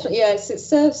 It definitely, yes, it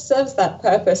serves that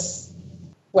purpose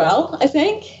well, I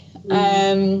think,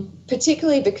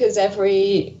 particularly because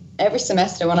every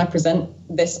semester when I present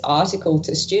this article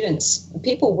to students,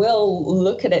 people will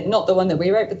look at it, not the one that we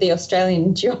wrote, but the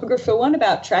Australian Geographer one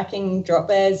about tracking drop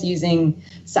bears using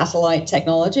satellite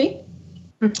technology.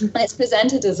 Mm-hmm. It's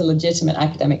presented as a legitimate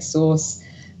academic source.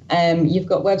 You've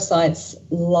got websites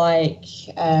like,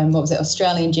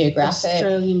 Australian Geographic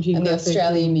and the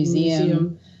Australian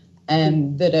Museum.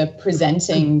 That are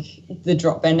presenting the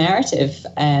drop bear narrative.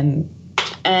 I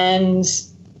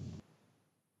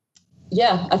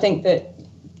think that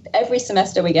every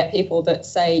semester we get people that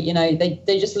say,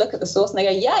 they just look at the source and they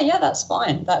go, yeah, that's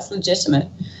fine. That's legitimate.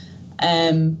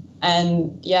 And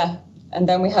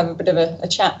then we have a bit of a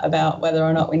chat about whether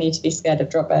or not we need to be scared of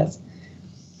drop bears.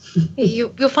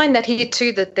 You'll find that here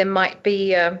too, that there might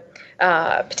be a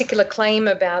particular claim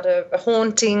about a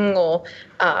haunting or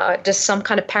just some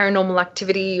kind of paranormal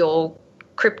activity or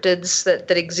cryptids that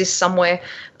exist somewhere,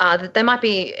 that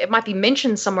it might be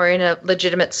mentioned somewhere in a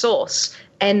legitimate source,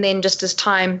 and then just as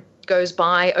time goes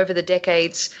by over the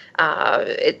decades,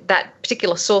 that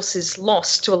particular source is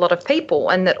lost to a lot of people,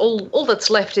 and that all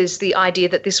that's left is the idea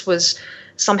that this was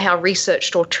somehow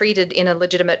researched or treated in a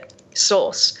legitimate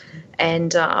source.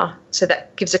 And so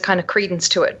that gives a kind of credence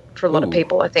to it for a lot of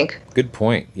people, I think. Good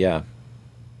point, yeah.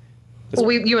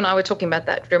 Well, you and I were talking about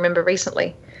that, remember,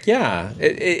 recently. Yeah,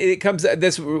 it comes. I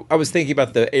was thinking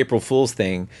about the April Fool's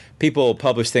thing. People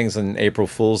publish things on April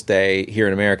Fool's Day here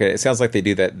in America. It sounds like they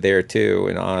do that there too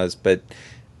in Oz. But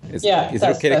is it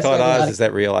okay to call it Oz? Is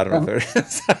that real? I don't know if it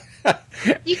is.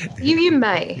 You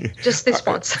may just this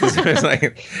once.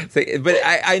 But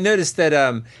I noticed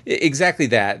that exactly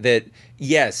that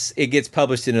yes, it gets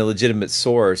published in a legitimate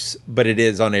source, but it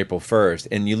is on April 1st,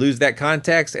 and you lose that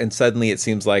context, and suddenly it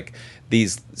seems like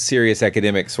these serious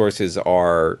academic sources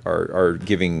are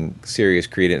giving serious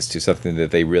credence to something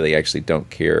that they really actually don't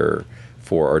care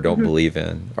for or don't believe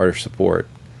in or support.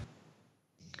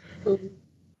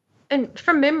 And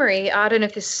from memory, I don't know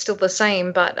if this is still the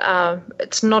same, but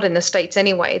it's not in the States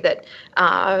anyway, that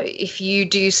if you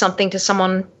do something to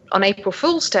someone on April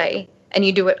Fool's Day and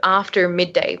you do it after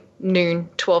midday, noon,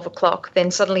 12 o'clock,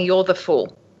 then suddenly you're the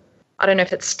fool. I don't know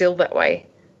if it's still that way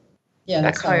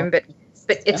back home, but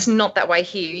it's not that way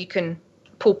here. You can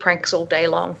pull pranks all day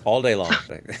long. All day long.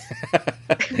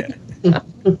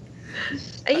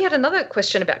 You had another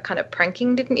question about kind of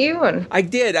pranking, didn't you? And I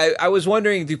did. I was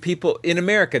wondering, do people in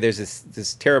America, there's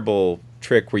this terrible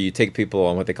trick where you take people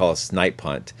on what they call a snipe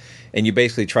hunt, and you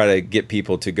basically try to get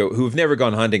people to go who've never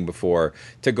gone hunting before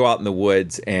to go out in the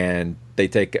woods, and they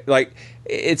take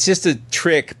it's just a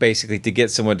trick basically to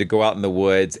get someone to go out in the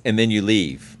woods, and then you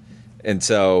leave. And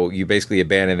so you basically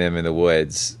abandon them in the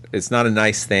woods. It's not a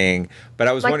nice thing, but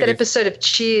I was wondering that episode of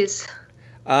Cheers.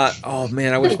 Oh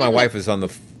man, I wish my wife was on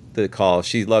the call.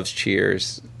 She loves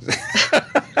Cheers.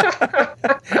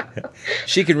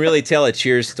 She can really tell a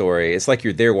Cheers story. It's like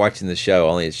you're there watching the show,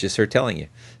 only it's just her telling you.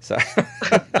 So,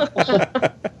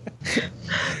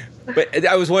 but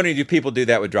I was wondering, do people do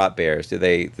that with drop bears? Do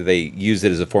they use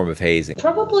it as a form of hazing?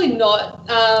 Probably not.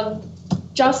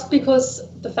 Just because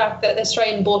the fact that the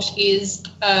Australian bush is,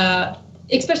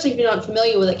 especially if you're not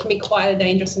familiar with it, can be quite a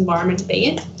dangerous environment to be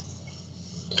in.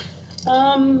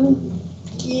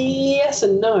 Yes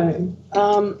and no.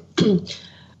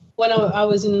 when I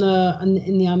was in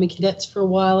the Army Cadets for a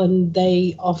while, and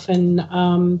they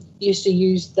often used to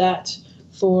use that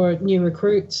for new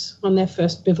recruits on their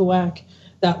first bivouac.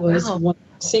 That was one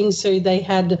of the things. So they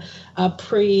had a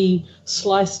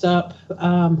pre-sliced up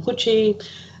hoochie,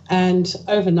 and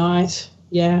overnight,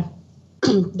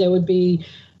 there would be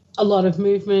a lot of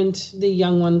movement. The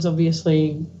young ones,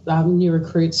 obviously, new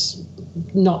recruits,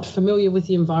 not familiar with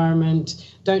the environment,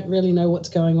 don't really know what's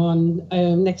going on.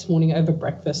 Next morning over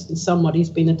breakfast, and somebody's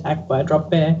been attacked by a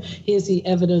drop bear. Here's the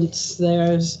evidence.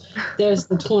 There's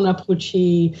the torn up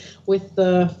hoochie with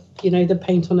the the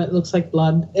paint on it looks like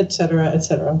blood, etc.,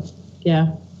 etc.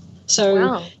 Yeah.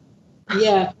 So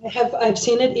I've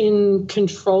seen it in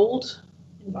controlled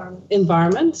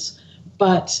environments,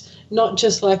 but not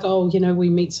just like, we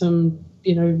meet some,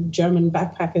 German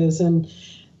backpackers and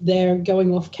they're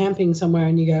going off camping somewhere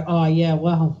and you go,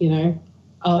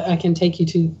 I can take you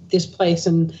to this place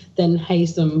and then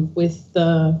haze them with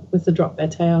the drop bear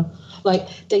tail. Like,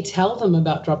 they tell them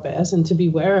about drop bears and to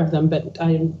beware of them, but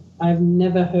I've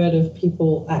never heard of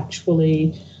people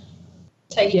actually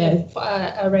taking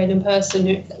a random person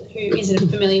who isn't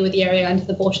familiar with the area into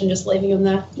the bush and just leaving them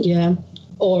there. Yeah,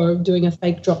 or doing a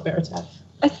fake drop bear attack.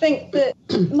 I think that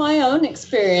my own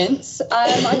experience,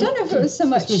 I don't know if it was so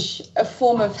much a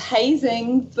form of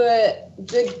hazing, but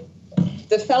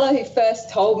the fellow who first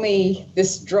told me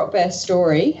this drop bear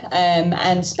story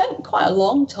and spent quite a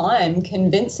long time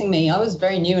convincing me. I was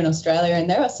very new in Australia, and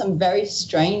there are some very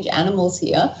strange animals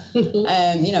here.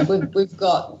 We've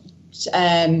got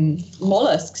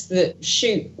mollusks that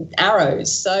shoot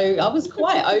arrows. So I was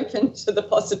quite open to the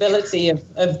possibility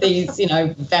of these,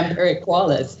 vampiric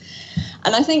koalas.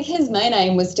 And I think his main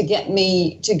aim was to get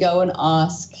me to go and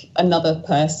ask another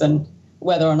person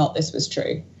whether or not this was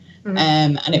true. Mm-hmm.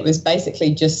 And it was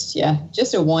basically just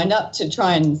a wind up to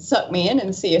try and suck me in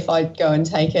and see if I'd go and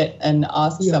take it and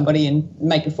ask somebody and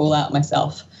make a fool out of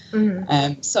myself.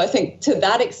 Mm-hmm. So I think to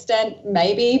that extent,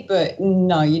 maybe, but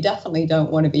no, you definitely don't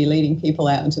want to be leading people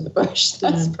out into the bush.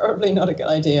 That's probably not a good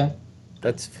idea.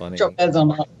 That's funny. Drop bears or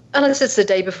not. Unless it's the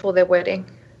day before their wedding.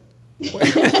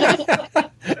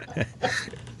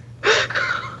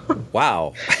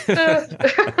 Wow.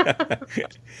 That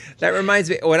reminds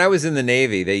me, when I was in the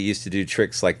Navy, they used to do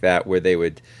tricks like that where they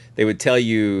would tell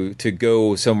you to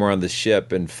go somewhere on the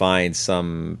ship and find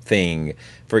something.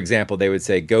 For example, they would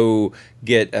say, go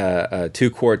get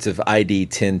 2 quarts of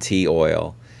ID10T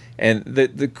oil. And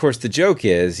of course, the joke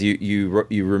is you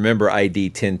remember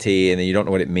ID10T and then you don't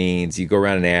know what it means. You go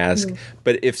around and ask. Mm-hmm.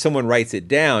 But if someone writes it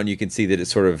down, you can see that it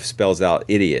sort of spells out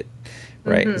idiot,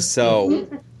 right? Mm-hmm. So,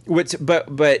 but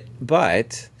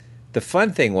the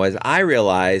fun thing was I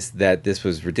realized that this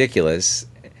was ridiculous,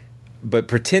 but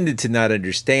pretended to not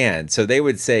understand. So they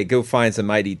would say, go find some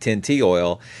ID10T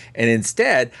oil. And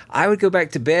instead, I would go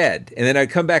back to bed. And then I'd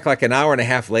come back like an hour and a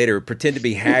half later, pretend to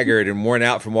be haggard and worn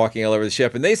out from walking all over the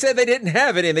ship. And they said they didn't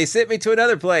have any, and they sent me to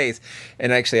another place.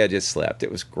 And actually, I just slept.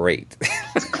 It was great.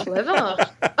 That's clever.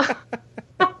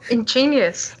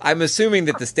 Ingenious. I'm assuming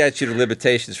that the statute of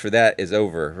limitations for that is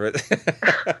over.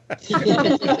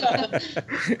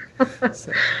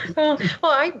 Well,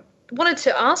 I wanted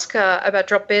to ask about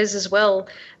drop bears as well.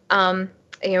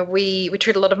 We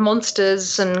treat a lot of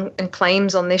monsters and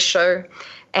claims on this show,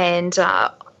 and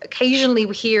occasionally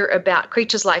we hear about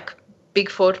creatures like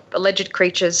Bigfoot, alleged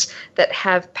creatures that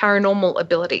have paranormal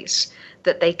abilities,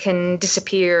 that they can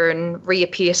disappear and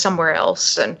reappear somewhere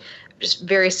else, and just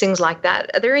various things like that.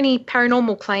 Are there any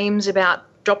paranormal claims about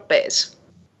drop bears?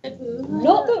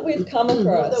 Not that we've come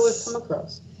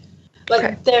across.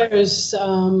 Like there's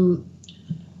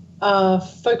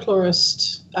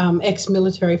folklorist,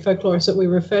 ex-military folklorist that we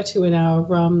refer to in our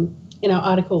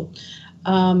article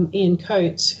in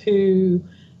Coates, who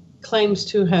claims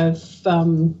to have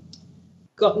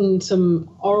gotten some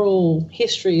oral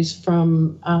histories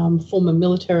from former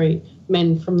military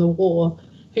men from the war,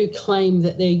 who claim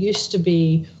that there used to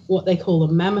be what they call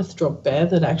a mammoth drop bear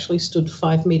that actually stood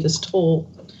 5 meters tall.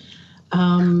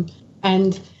 And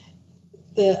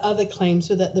the other claims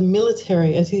were that the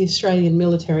military, as the Australian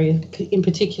military, in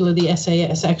particular the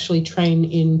SAS, actually train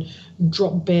in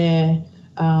drop bear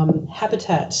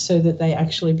habitats so that they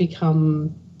actually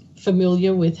become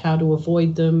familiar with how to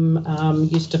avoid them,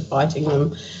 used to fighting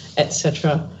them,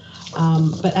 etc.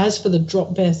 But as for the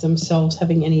drop bears themselves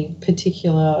having any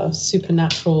particular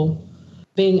supernatural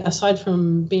being, aside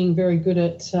from being very good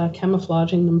at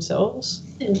camouflaging themselves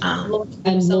and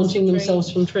launching themselves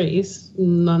from trees,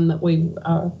 none that we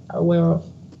are aware of.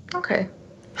 Okay.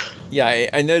 Yeah,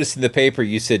 I noticed in the paper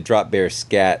you said drop bear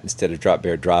scat instead of drop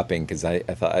bear dropping, because I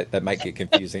thought that might get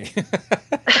confusing.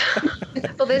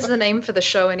 Well, there's the name for the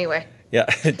show anyway. Yeah,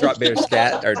 drop bear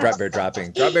scat or drop bear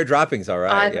dropping. Drop bear dropping's all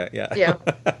right. Yeah.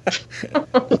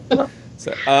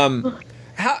 So,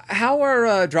 how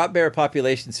are drop bear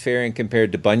populations faring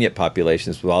compared to bunyip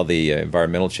populations with all the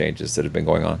environmental changes that have been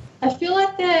going on? I feel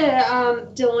like they're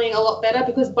doing a lot better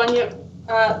because bunyip,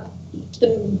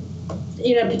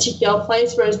 in a particular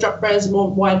place, whereas drop bear is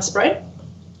more widespread.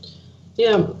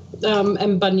 Yeah,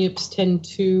 and bunyips tend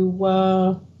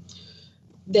to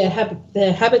their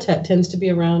habitat tends to be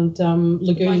around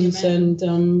lagoons and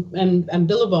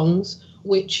billabongs,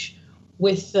 which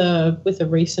with the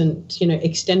recent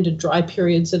extended dry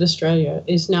periods that Australia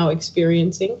is now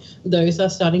experiencing, those are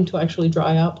starting to actually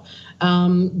dry up.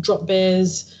 Drop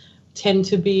bears tend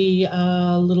to be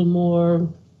a little more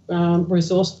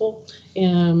resourceful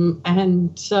and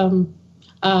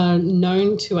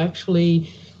known to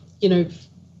actually,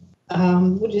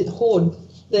 hoard.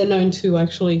 They're known to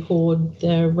actually hoard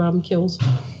their kills.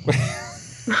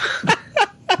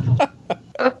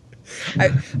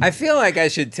 I feel like I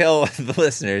should tell the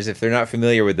listeners, if they're not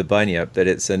familiar with the bunyip, that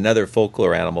it's another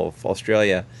folklore animal of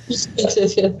Australia.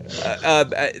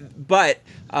 But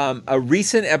a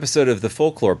recent episode of the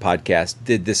Folklore podcast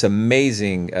did this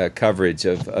amazing coverage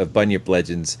of bunyip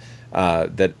legends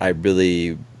that I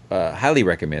really highly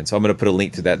recommend. So I'm going to put a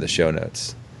link to that in the show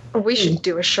notes. We should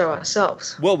do a show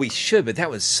ourselves. Well, we should, but that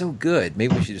was so good.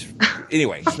 Maybe we should just...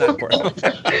 Anyway, it's not important.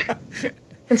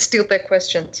 And steal their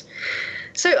questions.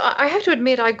 So I have to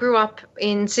admit, I grew up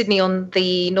in Sydney on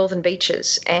the northern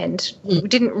beaches and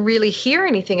didn't really hear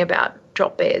anything about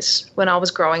drop bears when I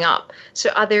was growing up. So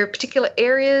are there particular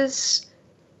areas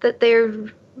that they're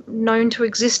known to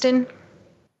exist in?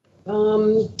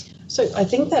 So I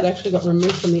think that actually got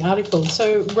removed from the article.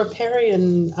 So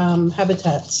riparian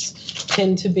habitats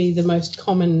tend to be the most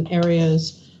common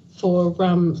areas for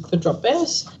drop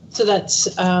bears. So that's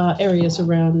areas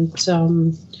around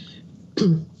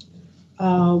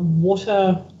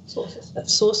water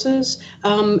sources,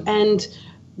 and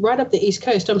right up the east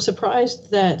coast. I'm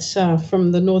surprised that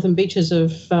from the northern beaches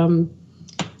of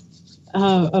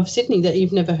Sydney that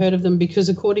you've never heard of them, because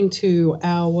according to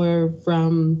our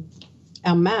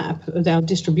map, our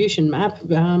distribution map,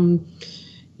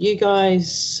 you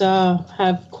guys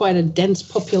have quite a dense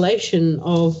population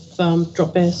of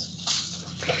drop bears.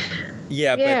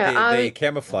 Yeah, but they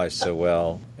camouflage so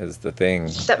well is the thing.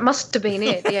 That must have been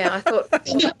it. Yeah, I thought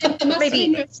it must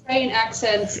maybe be Australian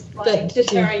accents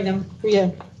deterring them. Yeah,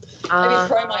 maybe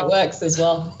chromite works as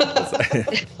well.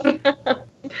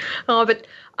 But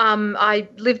I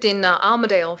lived in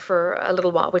Armidale for a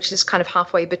little while, which is kind of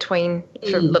halfway between,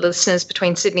 for the listeners,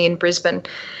 between Sydney and Brisbane.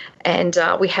 And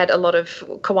we had a lot of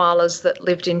koalas that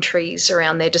lived in trees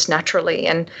around there just naturally.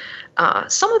 And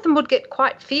some of them would get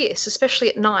quite fierce, especially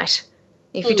at night.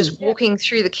 If you're just walking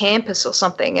through the campus or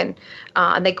something,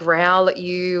 and they growl at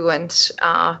you. And,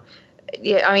 I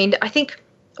mean, I think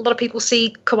a lot of people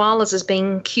see koalas as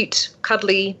being cute,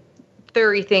 cuddly,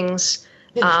 furry things,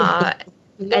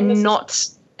 and not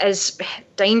as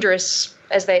dangerous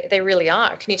as they really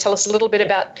are. Can you tell us a little bit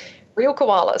about real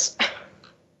koalas?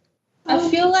 I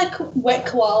feel like wet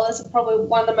koalas are probably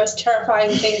one of the most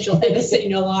terrifying things you'll ever see in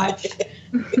your life.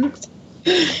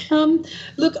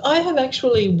 Look, I have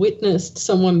actually witnessed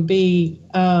someone be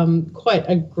quite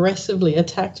aggressively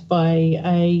attacked by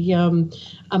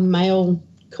a male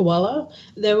koala.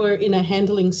 They were in a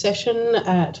handling session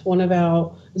at one of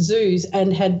our zoos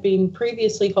and had been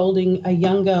previously holding a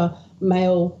younger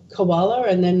male koala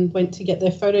and then went to get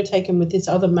their photo taken with this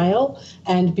other male,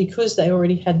 and because they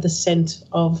already had the scent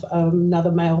of another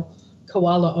male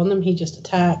koala on them, he just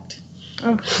attacked.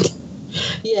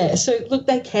 Yeah, so look,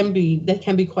 they can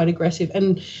be quite aggressive,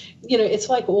 and it's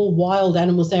like all wild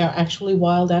animals. They are actually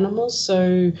wild animals.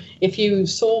 So if you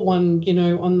saw one,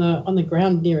 on the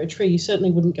ground near a tree, you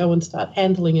certainly wouldn't go and start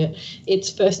handling it.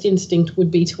 Its first instinct would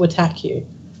be to attack you.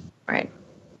 Right.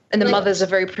 And the mothers are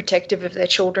very protective of their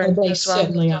children as well. They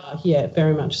certainly are, yeah,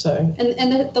 very much so.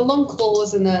 And the long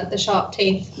claws and the sharp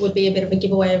teeth would be a bit of a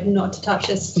giveaway of not to touch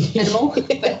this animal.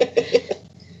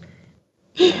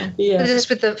 Yeah. Just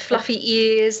with the fluffy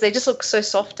ears, they just look so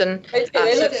soft and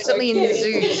certainly in the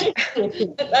zoos.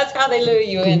 That's how they lure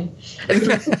you in.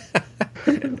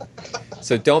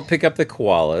 So don't pick up the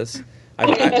koalas.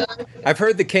 I've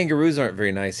heard the kangaroos aren't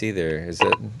very nice either. Is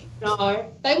it?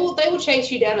 No, they will chase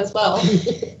you down as well.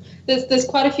 There's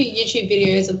quite a few YouTube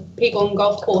videos of people on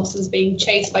golf courses being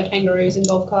chased by kangaroos in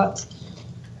golf carts.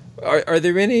 Are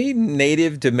there any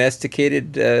native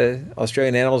domesticated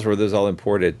Australian animals, or are those all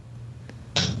imported?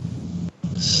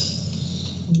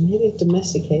 Native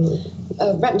domesticated.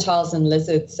 Reptiles and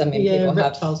lizards. I mean, people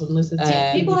reptiles and lizards.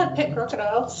 People have pet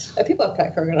crocodiles. People have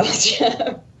pet crocodiles,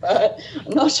 yeah. But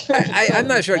I'm not sure. I'm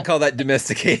not sure I'd call that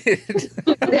domesticated.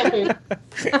 No,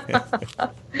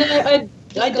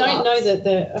 I don't know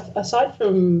that aside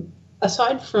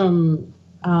from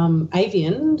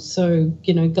avian, so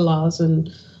galahs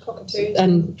and cockatoos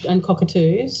and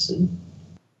cockatoos,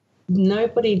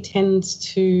 nobody tends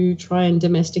to try and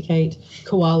domesticate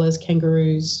koalas,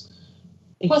 kangaroos.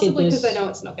 Possibly because they know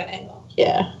it's not going to end well.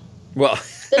 Yeah. Well,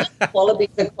 wallabies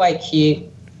are quite cute.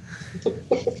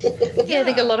 Yeah, I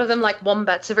think a lot of them, like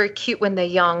wombats, are very cute when they're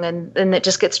young, and then it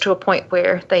just gets to a point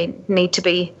where they need to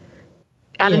be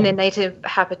out in their native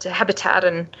habitat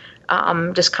and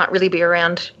just can't really be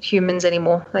around humans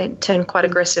anymore. They turn quite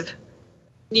aggressive.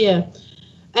 Yeah,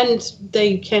 and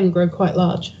they can grow quite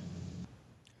large.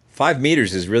 5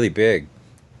 meters is really big.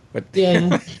 But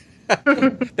yeah.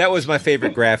 That was my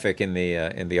favorite graphic in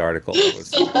the article.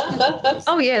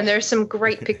 Oh yeah, and there's some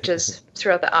great pictures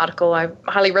throughout the article. I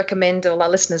highly recommend all our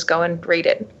listeners go and read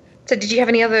it. So did you have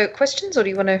any other questions, or do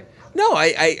you want to? No,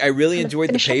 I really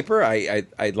enjoyed the paper. I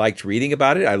liked reading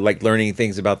about it. I liked learning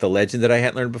things about the legend that I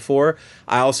hadn't learned before.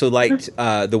 I also liked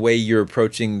the way you're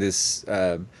approaching this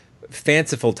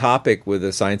fanciful topic with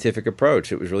a scientific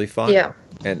approach. It was really fun. Yeah.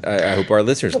 And I hope our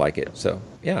listeners like it. So,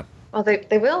 yeah. Oh,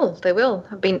 they will. They will.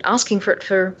 I've been asking for it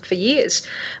for years.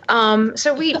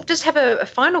 So we just have a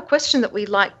final question that we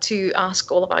like to ask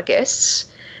all of our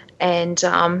guests. And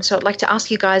so I'd like to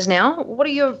ask you guys now,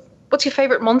 what's your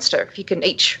favorite monster? If you can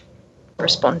each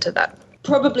respond to that.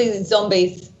 Probably the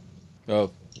zombies.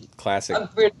 Oh, classic. I'm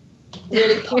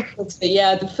really popular.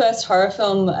 Yeah, the first horror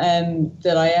film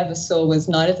that I ever saw was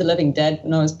Night of the Living Dead,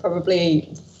 and I was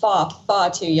probably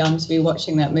far too young to be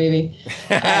watching that movie.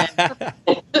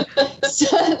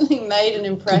 Certainly made an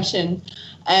impression.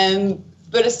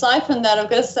 But aside from that, I've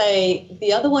got to say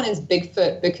the other one is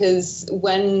Bigfoot, because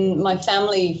when my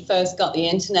family first got the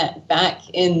internet back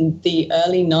in the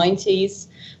early 90s,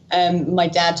 my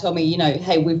dad told me,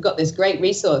 hey, we've got this great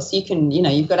resource. You can,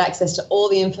 you've got access to all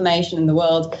the information in the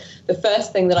world. The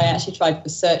first thing that I actually tried to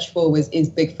search for is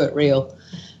Bigfoot real?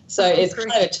 So it's kind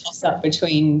of a toss-up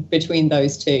between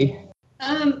those two.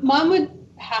 Mine would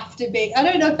have to be, I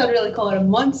don't know if I'd really call it a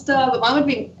monster, but mine would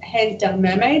be hands down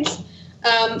mermaids.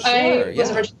 I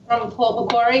was originally from Port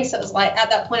Macquarie, so it was like at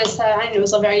that point of time, it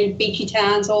was a very beachy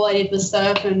town, so all I did was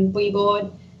surf and board.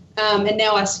 And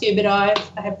now I scuba dive.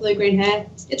 I have blue-green hair.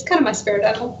 It's kind of my spirit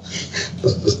animal.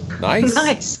 Nice.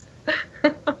 Nice.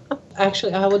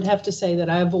 Actually, I would have to say that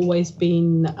I've always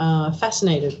been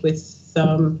fascinated with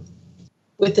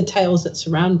the tales that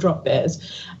surround drop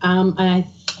bears. And I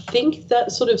think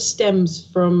that sort of stems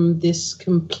from this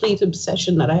complete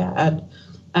obsession that I had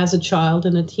as a child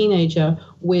and a teenager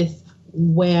with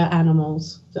were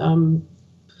animals.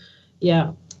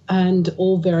 And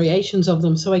all variations of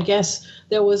them. So I guess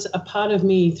there was a part of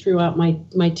me throughout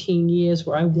my teen years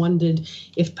where I wondered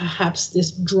if perhaps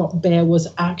this drop bear was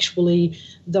actually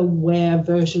the were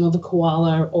version of a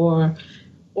koala or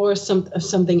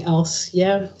something else.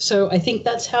 Yeah. So I think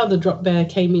that's how the drop bear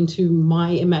came into my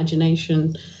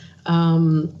imagination,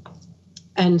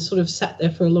 and sort of sat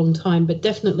there for a long time, but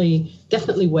definitely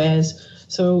wears.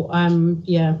 So I'm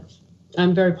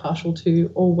very partial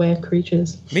to all were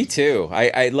creatures. Me too.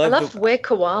 I love were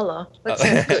koala. That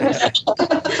sounds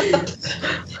good.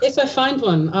 If I find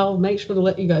one, I'll make sure to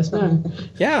let you guys know.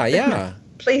 Yeah.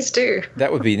 Please do.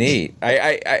 That would be neat.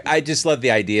 I just love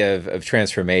the idea of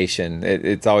transformation.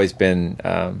 It's always been,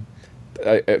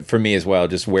 for me as well,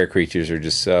 just were creatures are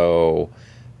just so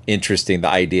interesting. The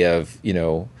idea of,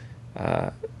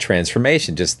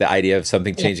 transformation, just the idea of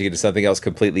something changing into something else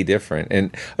completely different. And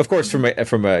of course,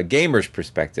 from a gamer's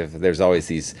perspective, there's always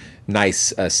these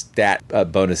nice stat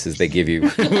bonuses they give you.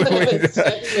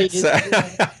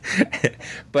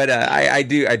 But I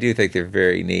do think they're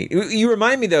very neat. You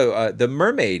remind me though, the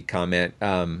mermaid comment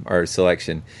or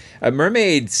selection.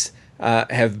 Mermaids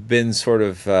have been sort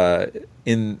of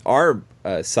in our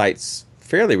sites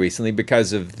fairly recently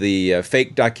because of the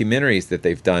fake documentaries that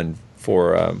they've done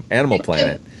for Animal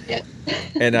Planet. Yeah.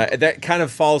 And that kind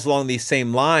of falls along these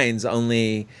same lines,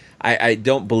 only I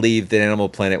don't believe that Animal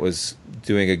Planet was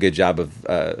doing a good job of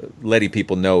letting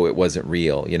people know it wasn't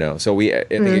real, So I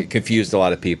think it confused a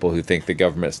lot of people who think the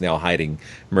government's now hiding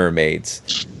mermaids.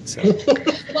 So.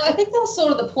 Well, I think that was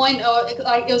sort of the point.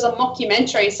 It was a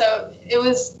mockumentary, so it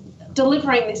was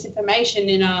delivering this information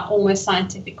in a almost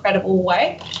scientific, credible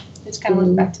way. It's kind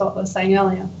of back to what I was saying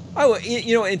earlier. Oh,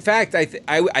 in fact, I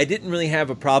didn't really have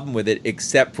a problem with it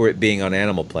except for it being on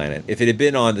Animal Planet. If it had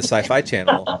been on the Sci-Fi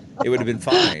Channel, it would have been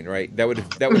fine, right? That would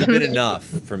have been enough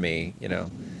for me,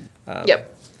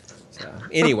 Yep. So,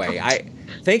 anyway, I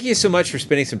thank you so much for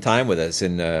spending some time with us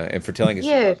and for telling us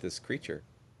about this creature.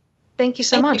 Thank you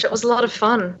so much. It was a lot of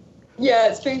fun. Yeah,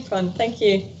 it's been fun. Thank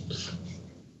you.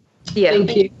 Yeah.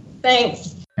 Thank you.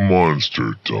 Thanks.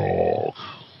 Monster Talk.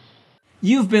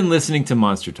 You've been listening to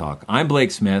Monster Talk. I'm Blake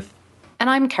Smith. And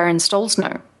I'm Karen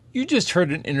Stolzno. You just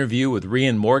heard an interview with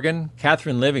Rhian Morgan,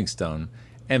 Catherine Livingstone,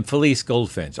 and Felice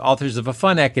Goldfinch, authors of a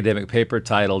fun academic paper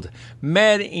titled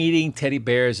Man-Eating Teddy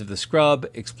Bears of the Scrub,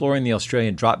 Exploring the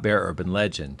Australian Drop Bear Urban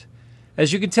Legend.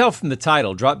 As you can tell from the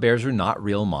title, drop bears are not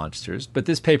real monsters, but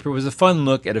this paper was a fun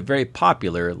look at a very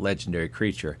popular legendary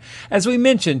creature. As we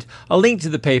mentioned, a link to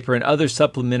the paper and other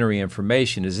supplementary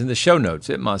information is in the show notes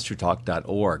at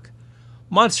monstertalk.org.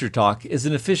 Monster Talk is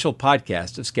an official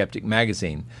podcast of Skeptic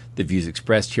Magazine. The views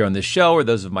expressed here on this show are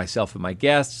those of myself and my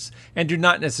guests and do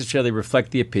not necessarily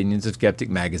reflect the opinions of Skeptic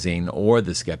Magazine or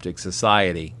the Skeptic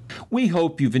Society. We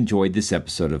hope you've enjoyed this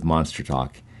episode of Monster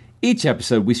Talk. Each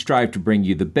episode, we strive to bring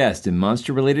you the best in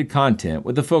monster-related content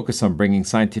with a focus on bringing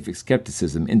scientific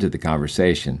skepticism into the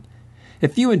conversation.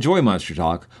 If you enjoy Monster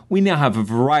Talk, we now have a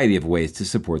variety of ways to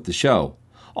support the show,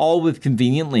 all with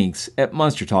convenient links at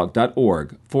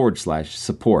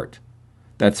monstertalk.org/support.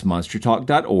 That's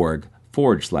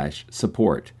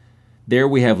monstertalk.org/support. There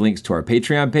we have links to our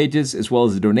Patreon pages as well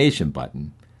as a donation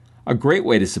button. A great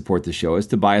way to support the show is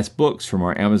to buy us books from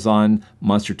our Amazon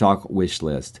Monster Talk wish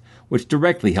list, which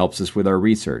directly helps us with our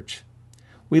research.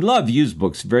 We love used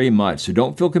books very much, so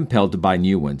don't feel compelled to buy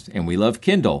new ones, and we love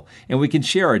Kindle, and we can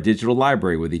share our digital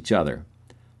library with each other.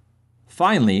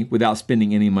 Finally, without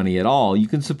spending any money at all, you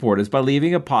can support us by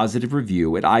leaving a positive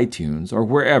review at iTunes or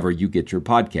wherever you get your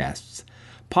podcasts.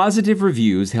 Positive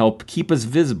reviews help keep us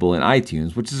visible in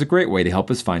iTunes, which is a great way to help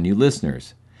us find new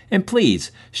listeners. And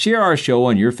please, share our show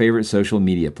on your favorite social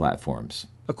media platforms.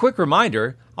 A quick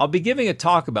reminder, I'll be giving a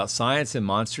talk about science and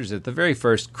monsters at the very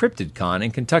first CryptidCon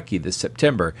in Kentucky this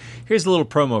September. Here's a little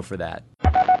promo for that.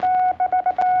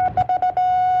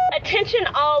 Attention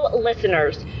all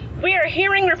listeners. We are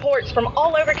hearing reports from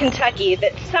all over Kentucky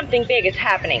that something big is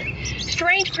happening.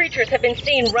 Strange creatures have been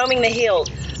seen roaming the hills,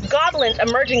 goblins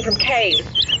emerging from caves.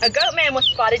 A goat man was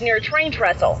spotted near a train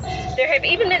trestle. There have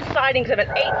even been sightings of an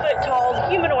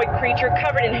 8-foot-tall humanoid creature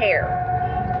covered in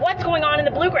hair. What's going on in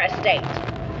the Bluegrass State?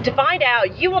 To find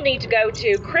out, you will need to go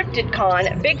to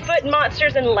CryptidCon, Bigfoot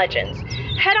Monsters and Legends.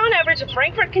 Head on over to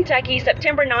Frankfort, Kentucky,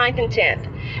 September 9th and 10th.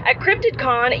 At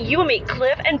CryptidCon, you will meet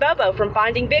Cliff and Bobo from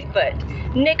Finding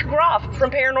Bigfoot, Nick Groff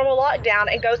from Paranormal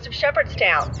Lockdown and Ghost of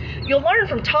Shepherdstown. You'll learn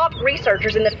from top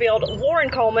researchers in the field, Warren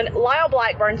Coleman, Lyle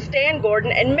Blackburn, Stan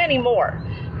Gordon, and many more.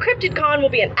 CryptidCon will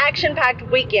be an action-packed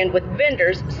weekend with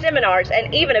vendors, seminars,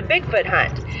 and even a Bigfoot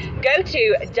hunt. Go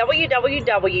to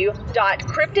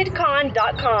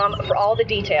www.cryptidcon.com for all the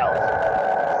details.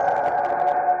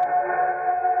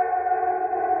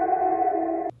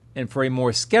 And for a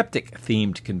more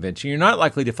skeptic-themed convention, you're not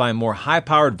likely to find more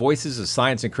high-powered voices of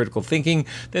science and critical thinking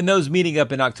than those meeting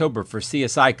up in October for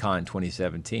CSICon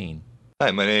 2017. Hi,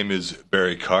 my name is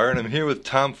Barry Carr, and I'm here with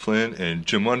Tom Flynn and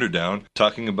Jim Underdown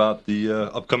talking about the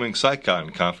upcoming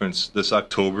SciCon conference this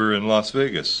October in Las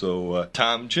Vegas. So,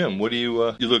 Tom, Jim, what are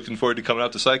you looking forward to coming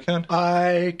out to SciCon?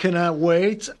 I cannot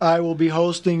wait. I will be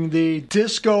hosting the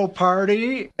disco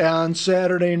party on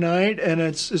Saturday night, and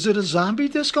is it a zombie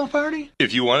disco party?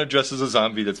 If you want to dress as a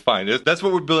zombie, that's fine. That's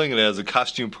what we're billing it as, a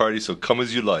costume party, so come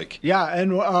as you like. Yeah,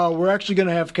 and we're actually going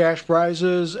to have cash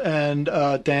prizes and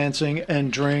dancing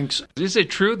and drinks. Is it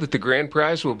true that the grand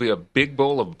prize will be a big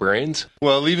bowl of brains?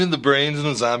 Well, leaving the brains and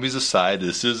the zombies aside,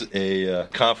 this is a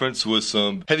conference with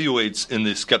some heavyweights in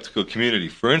the skeptical community.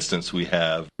 For instance, we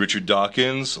have Richard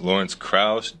Dawkins, Lawrence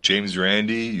Krauss, James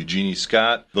Randi, Eugenie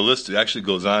Scott. The list actually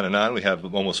goes on and on. We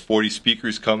have almost 40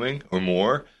 speakers coming or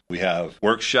more. We have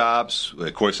workshops,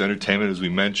 of course, entertainment, as we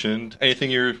mentioned.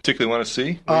 Anything you particularly want to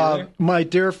see? My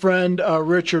dear friend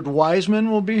Richard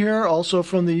Wiseman will be here, also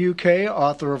from the UK,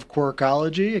 author of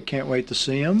Quirkology. I can't wait to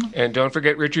see him. And don't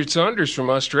forget Richard Saunders from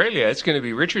Australia. It's going to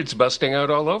be Richards busting out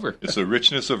all over. It's the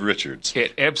richness of Richards.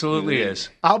 It absolutely is.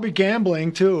 I'll be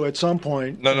gambling, too, at some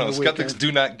point. No, skeptics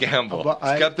do not gamble.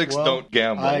 Skeptics don't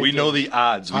gamble. We know the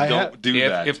odds. We don't do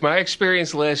that. If my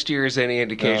experience last year is any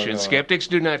indication, skeptics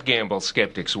do not gamble.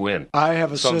 Skeptics win. I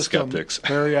have a Some system, skeptics.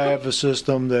 Harry, I have a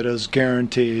system that is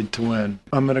guaranteed to win.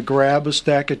 I'm going to grab a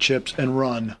stack of chips and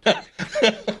run.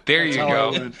 There you That's how go.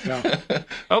 I win. Yeah.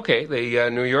 Okay, the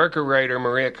New Yorker writer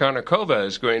Maria Konnikova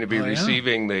is going to be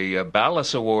receiving the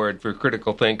Ballas Award for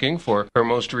Critical Thinking for her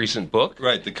most recent book.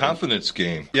 Right, The Confidence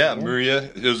Game. Yeah, Maria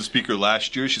was a speaker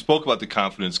last year. She spoke about the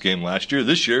confidence game last year.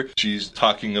 This year, she's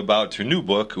talking about her new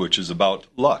book, which is about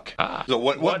luck. So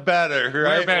what better,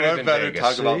 right? What better than to Vegas?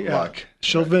 talk about See, yeah. luck?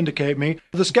 She'll vindicate me.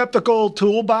 The Skeptical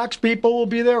Toolbox people will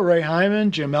be there. Ray Hyman,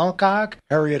 Jim Elcock,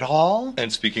 Harriet Hall.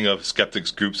 And speaking of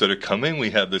skeptics groups that are coming, we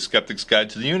have the Skeptics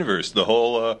Guide to the Universe. The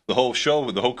whole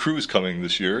show, the whole crew is coming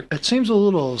this year. It seems a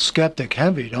little skeptic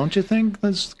heavy, don't you think,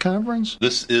 this conference?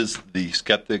 This is the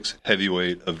Skeptics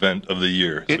Heavyweight event of the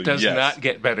year. It does not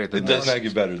get better than It this. does not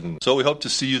get better than this. So we hope to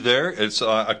see you there. It's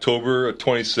October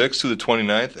 26th to the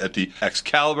 29th at the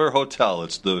Excalibur Hotel.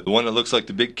 It's the one that looks like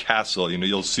the big castle. You know,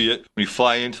 you'll see it when you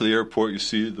fly into the airport. You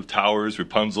see the towers,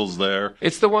 Rapunzel's there.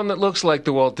 It's the one that looks like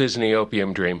the Walt Disney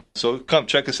Opium Dream. So come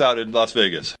check us out in Las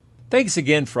Vegas. Thanks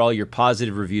again for all your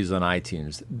positive reviews on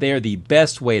iTunes. They are the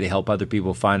best way to help other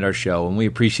people find our show, and we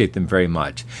appreciate them very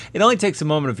much. It only takes a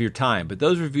moment of your time, but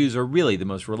those reviews are really the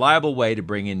most reliable way to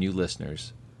bring in new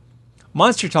listeners.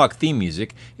 Monster Talk theme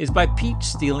music is by Peach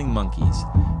Stealing Monkeys.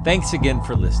 Thanks again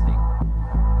for listening.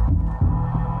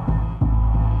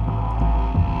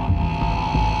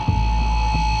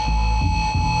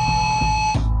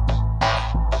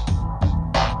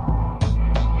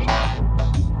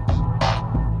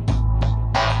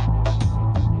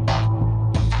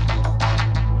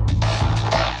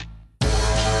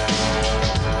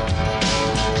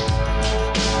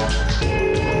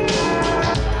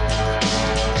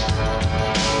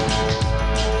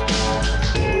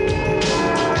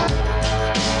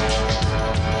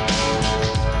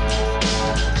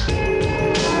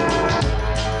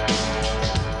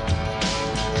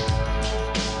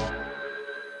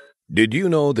 Did you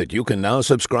know that you can now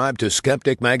subscribe to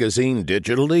Skeptic Magazine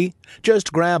digitally?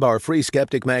 Just grab our free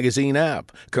Skeptic Magazine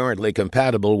app, currently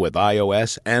compatible with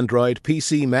iOS, Android,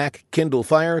 PC, Mac, Kindle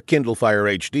Fire, Kindle Fire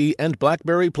HD, and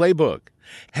BlackBerry Playbook.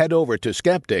 Head over to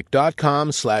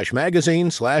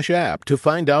skeptic.com/magazine/app to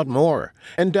find out more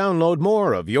and download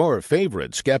more of your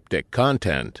favorite Skeptic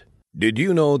content. Did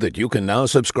you know that you can now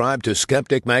subscribe to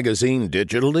Skeptic Magazine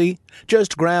digitally?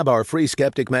 Just grab our free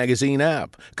Skeptic Magazine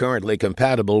app, currently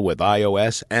compatible with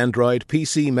iOS, Android,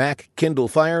 PC, Mac, Kindle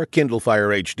Fire, Kindle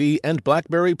Fire HD, and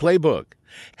BlackBerry Playbook.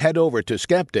 Head over to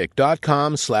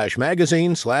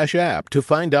skeptic.com/magazine/app to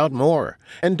find out more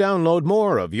and download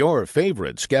more of your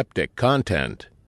favorite Skeptic content.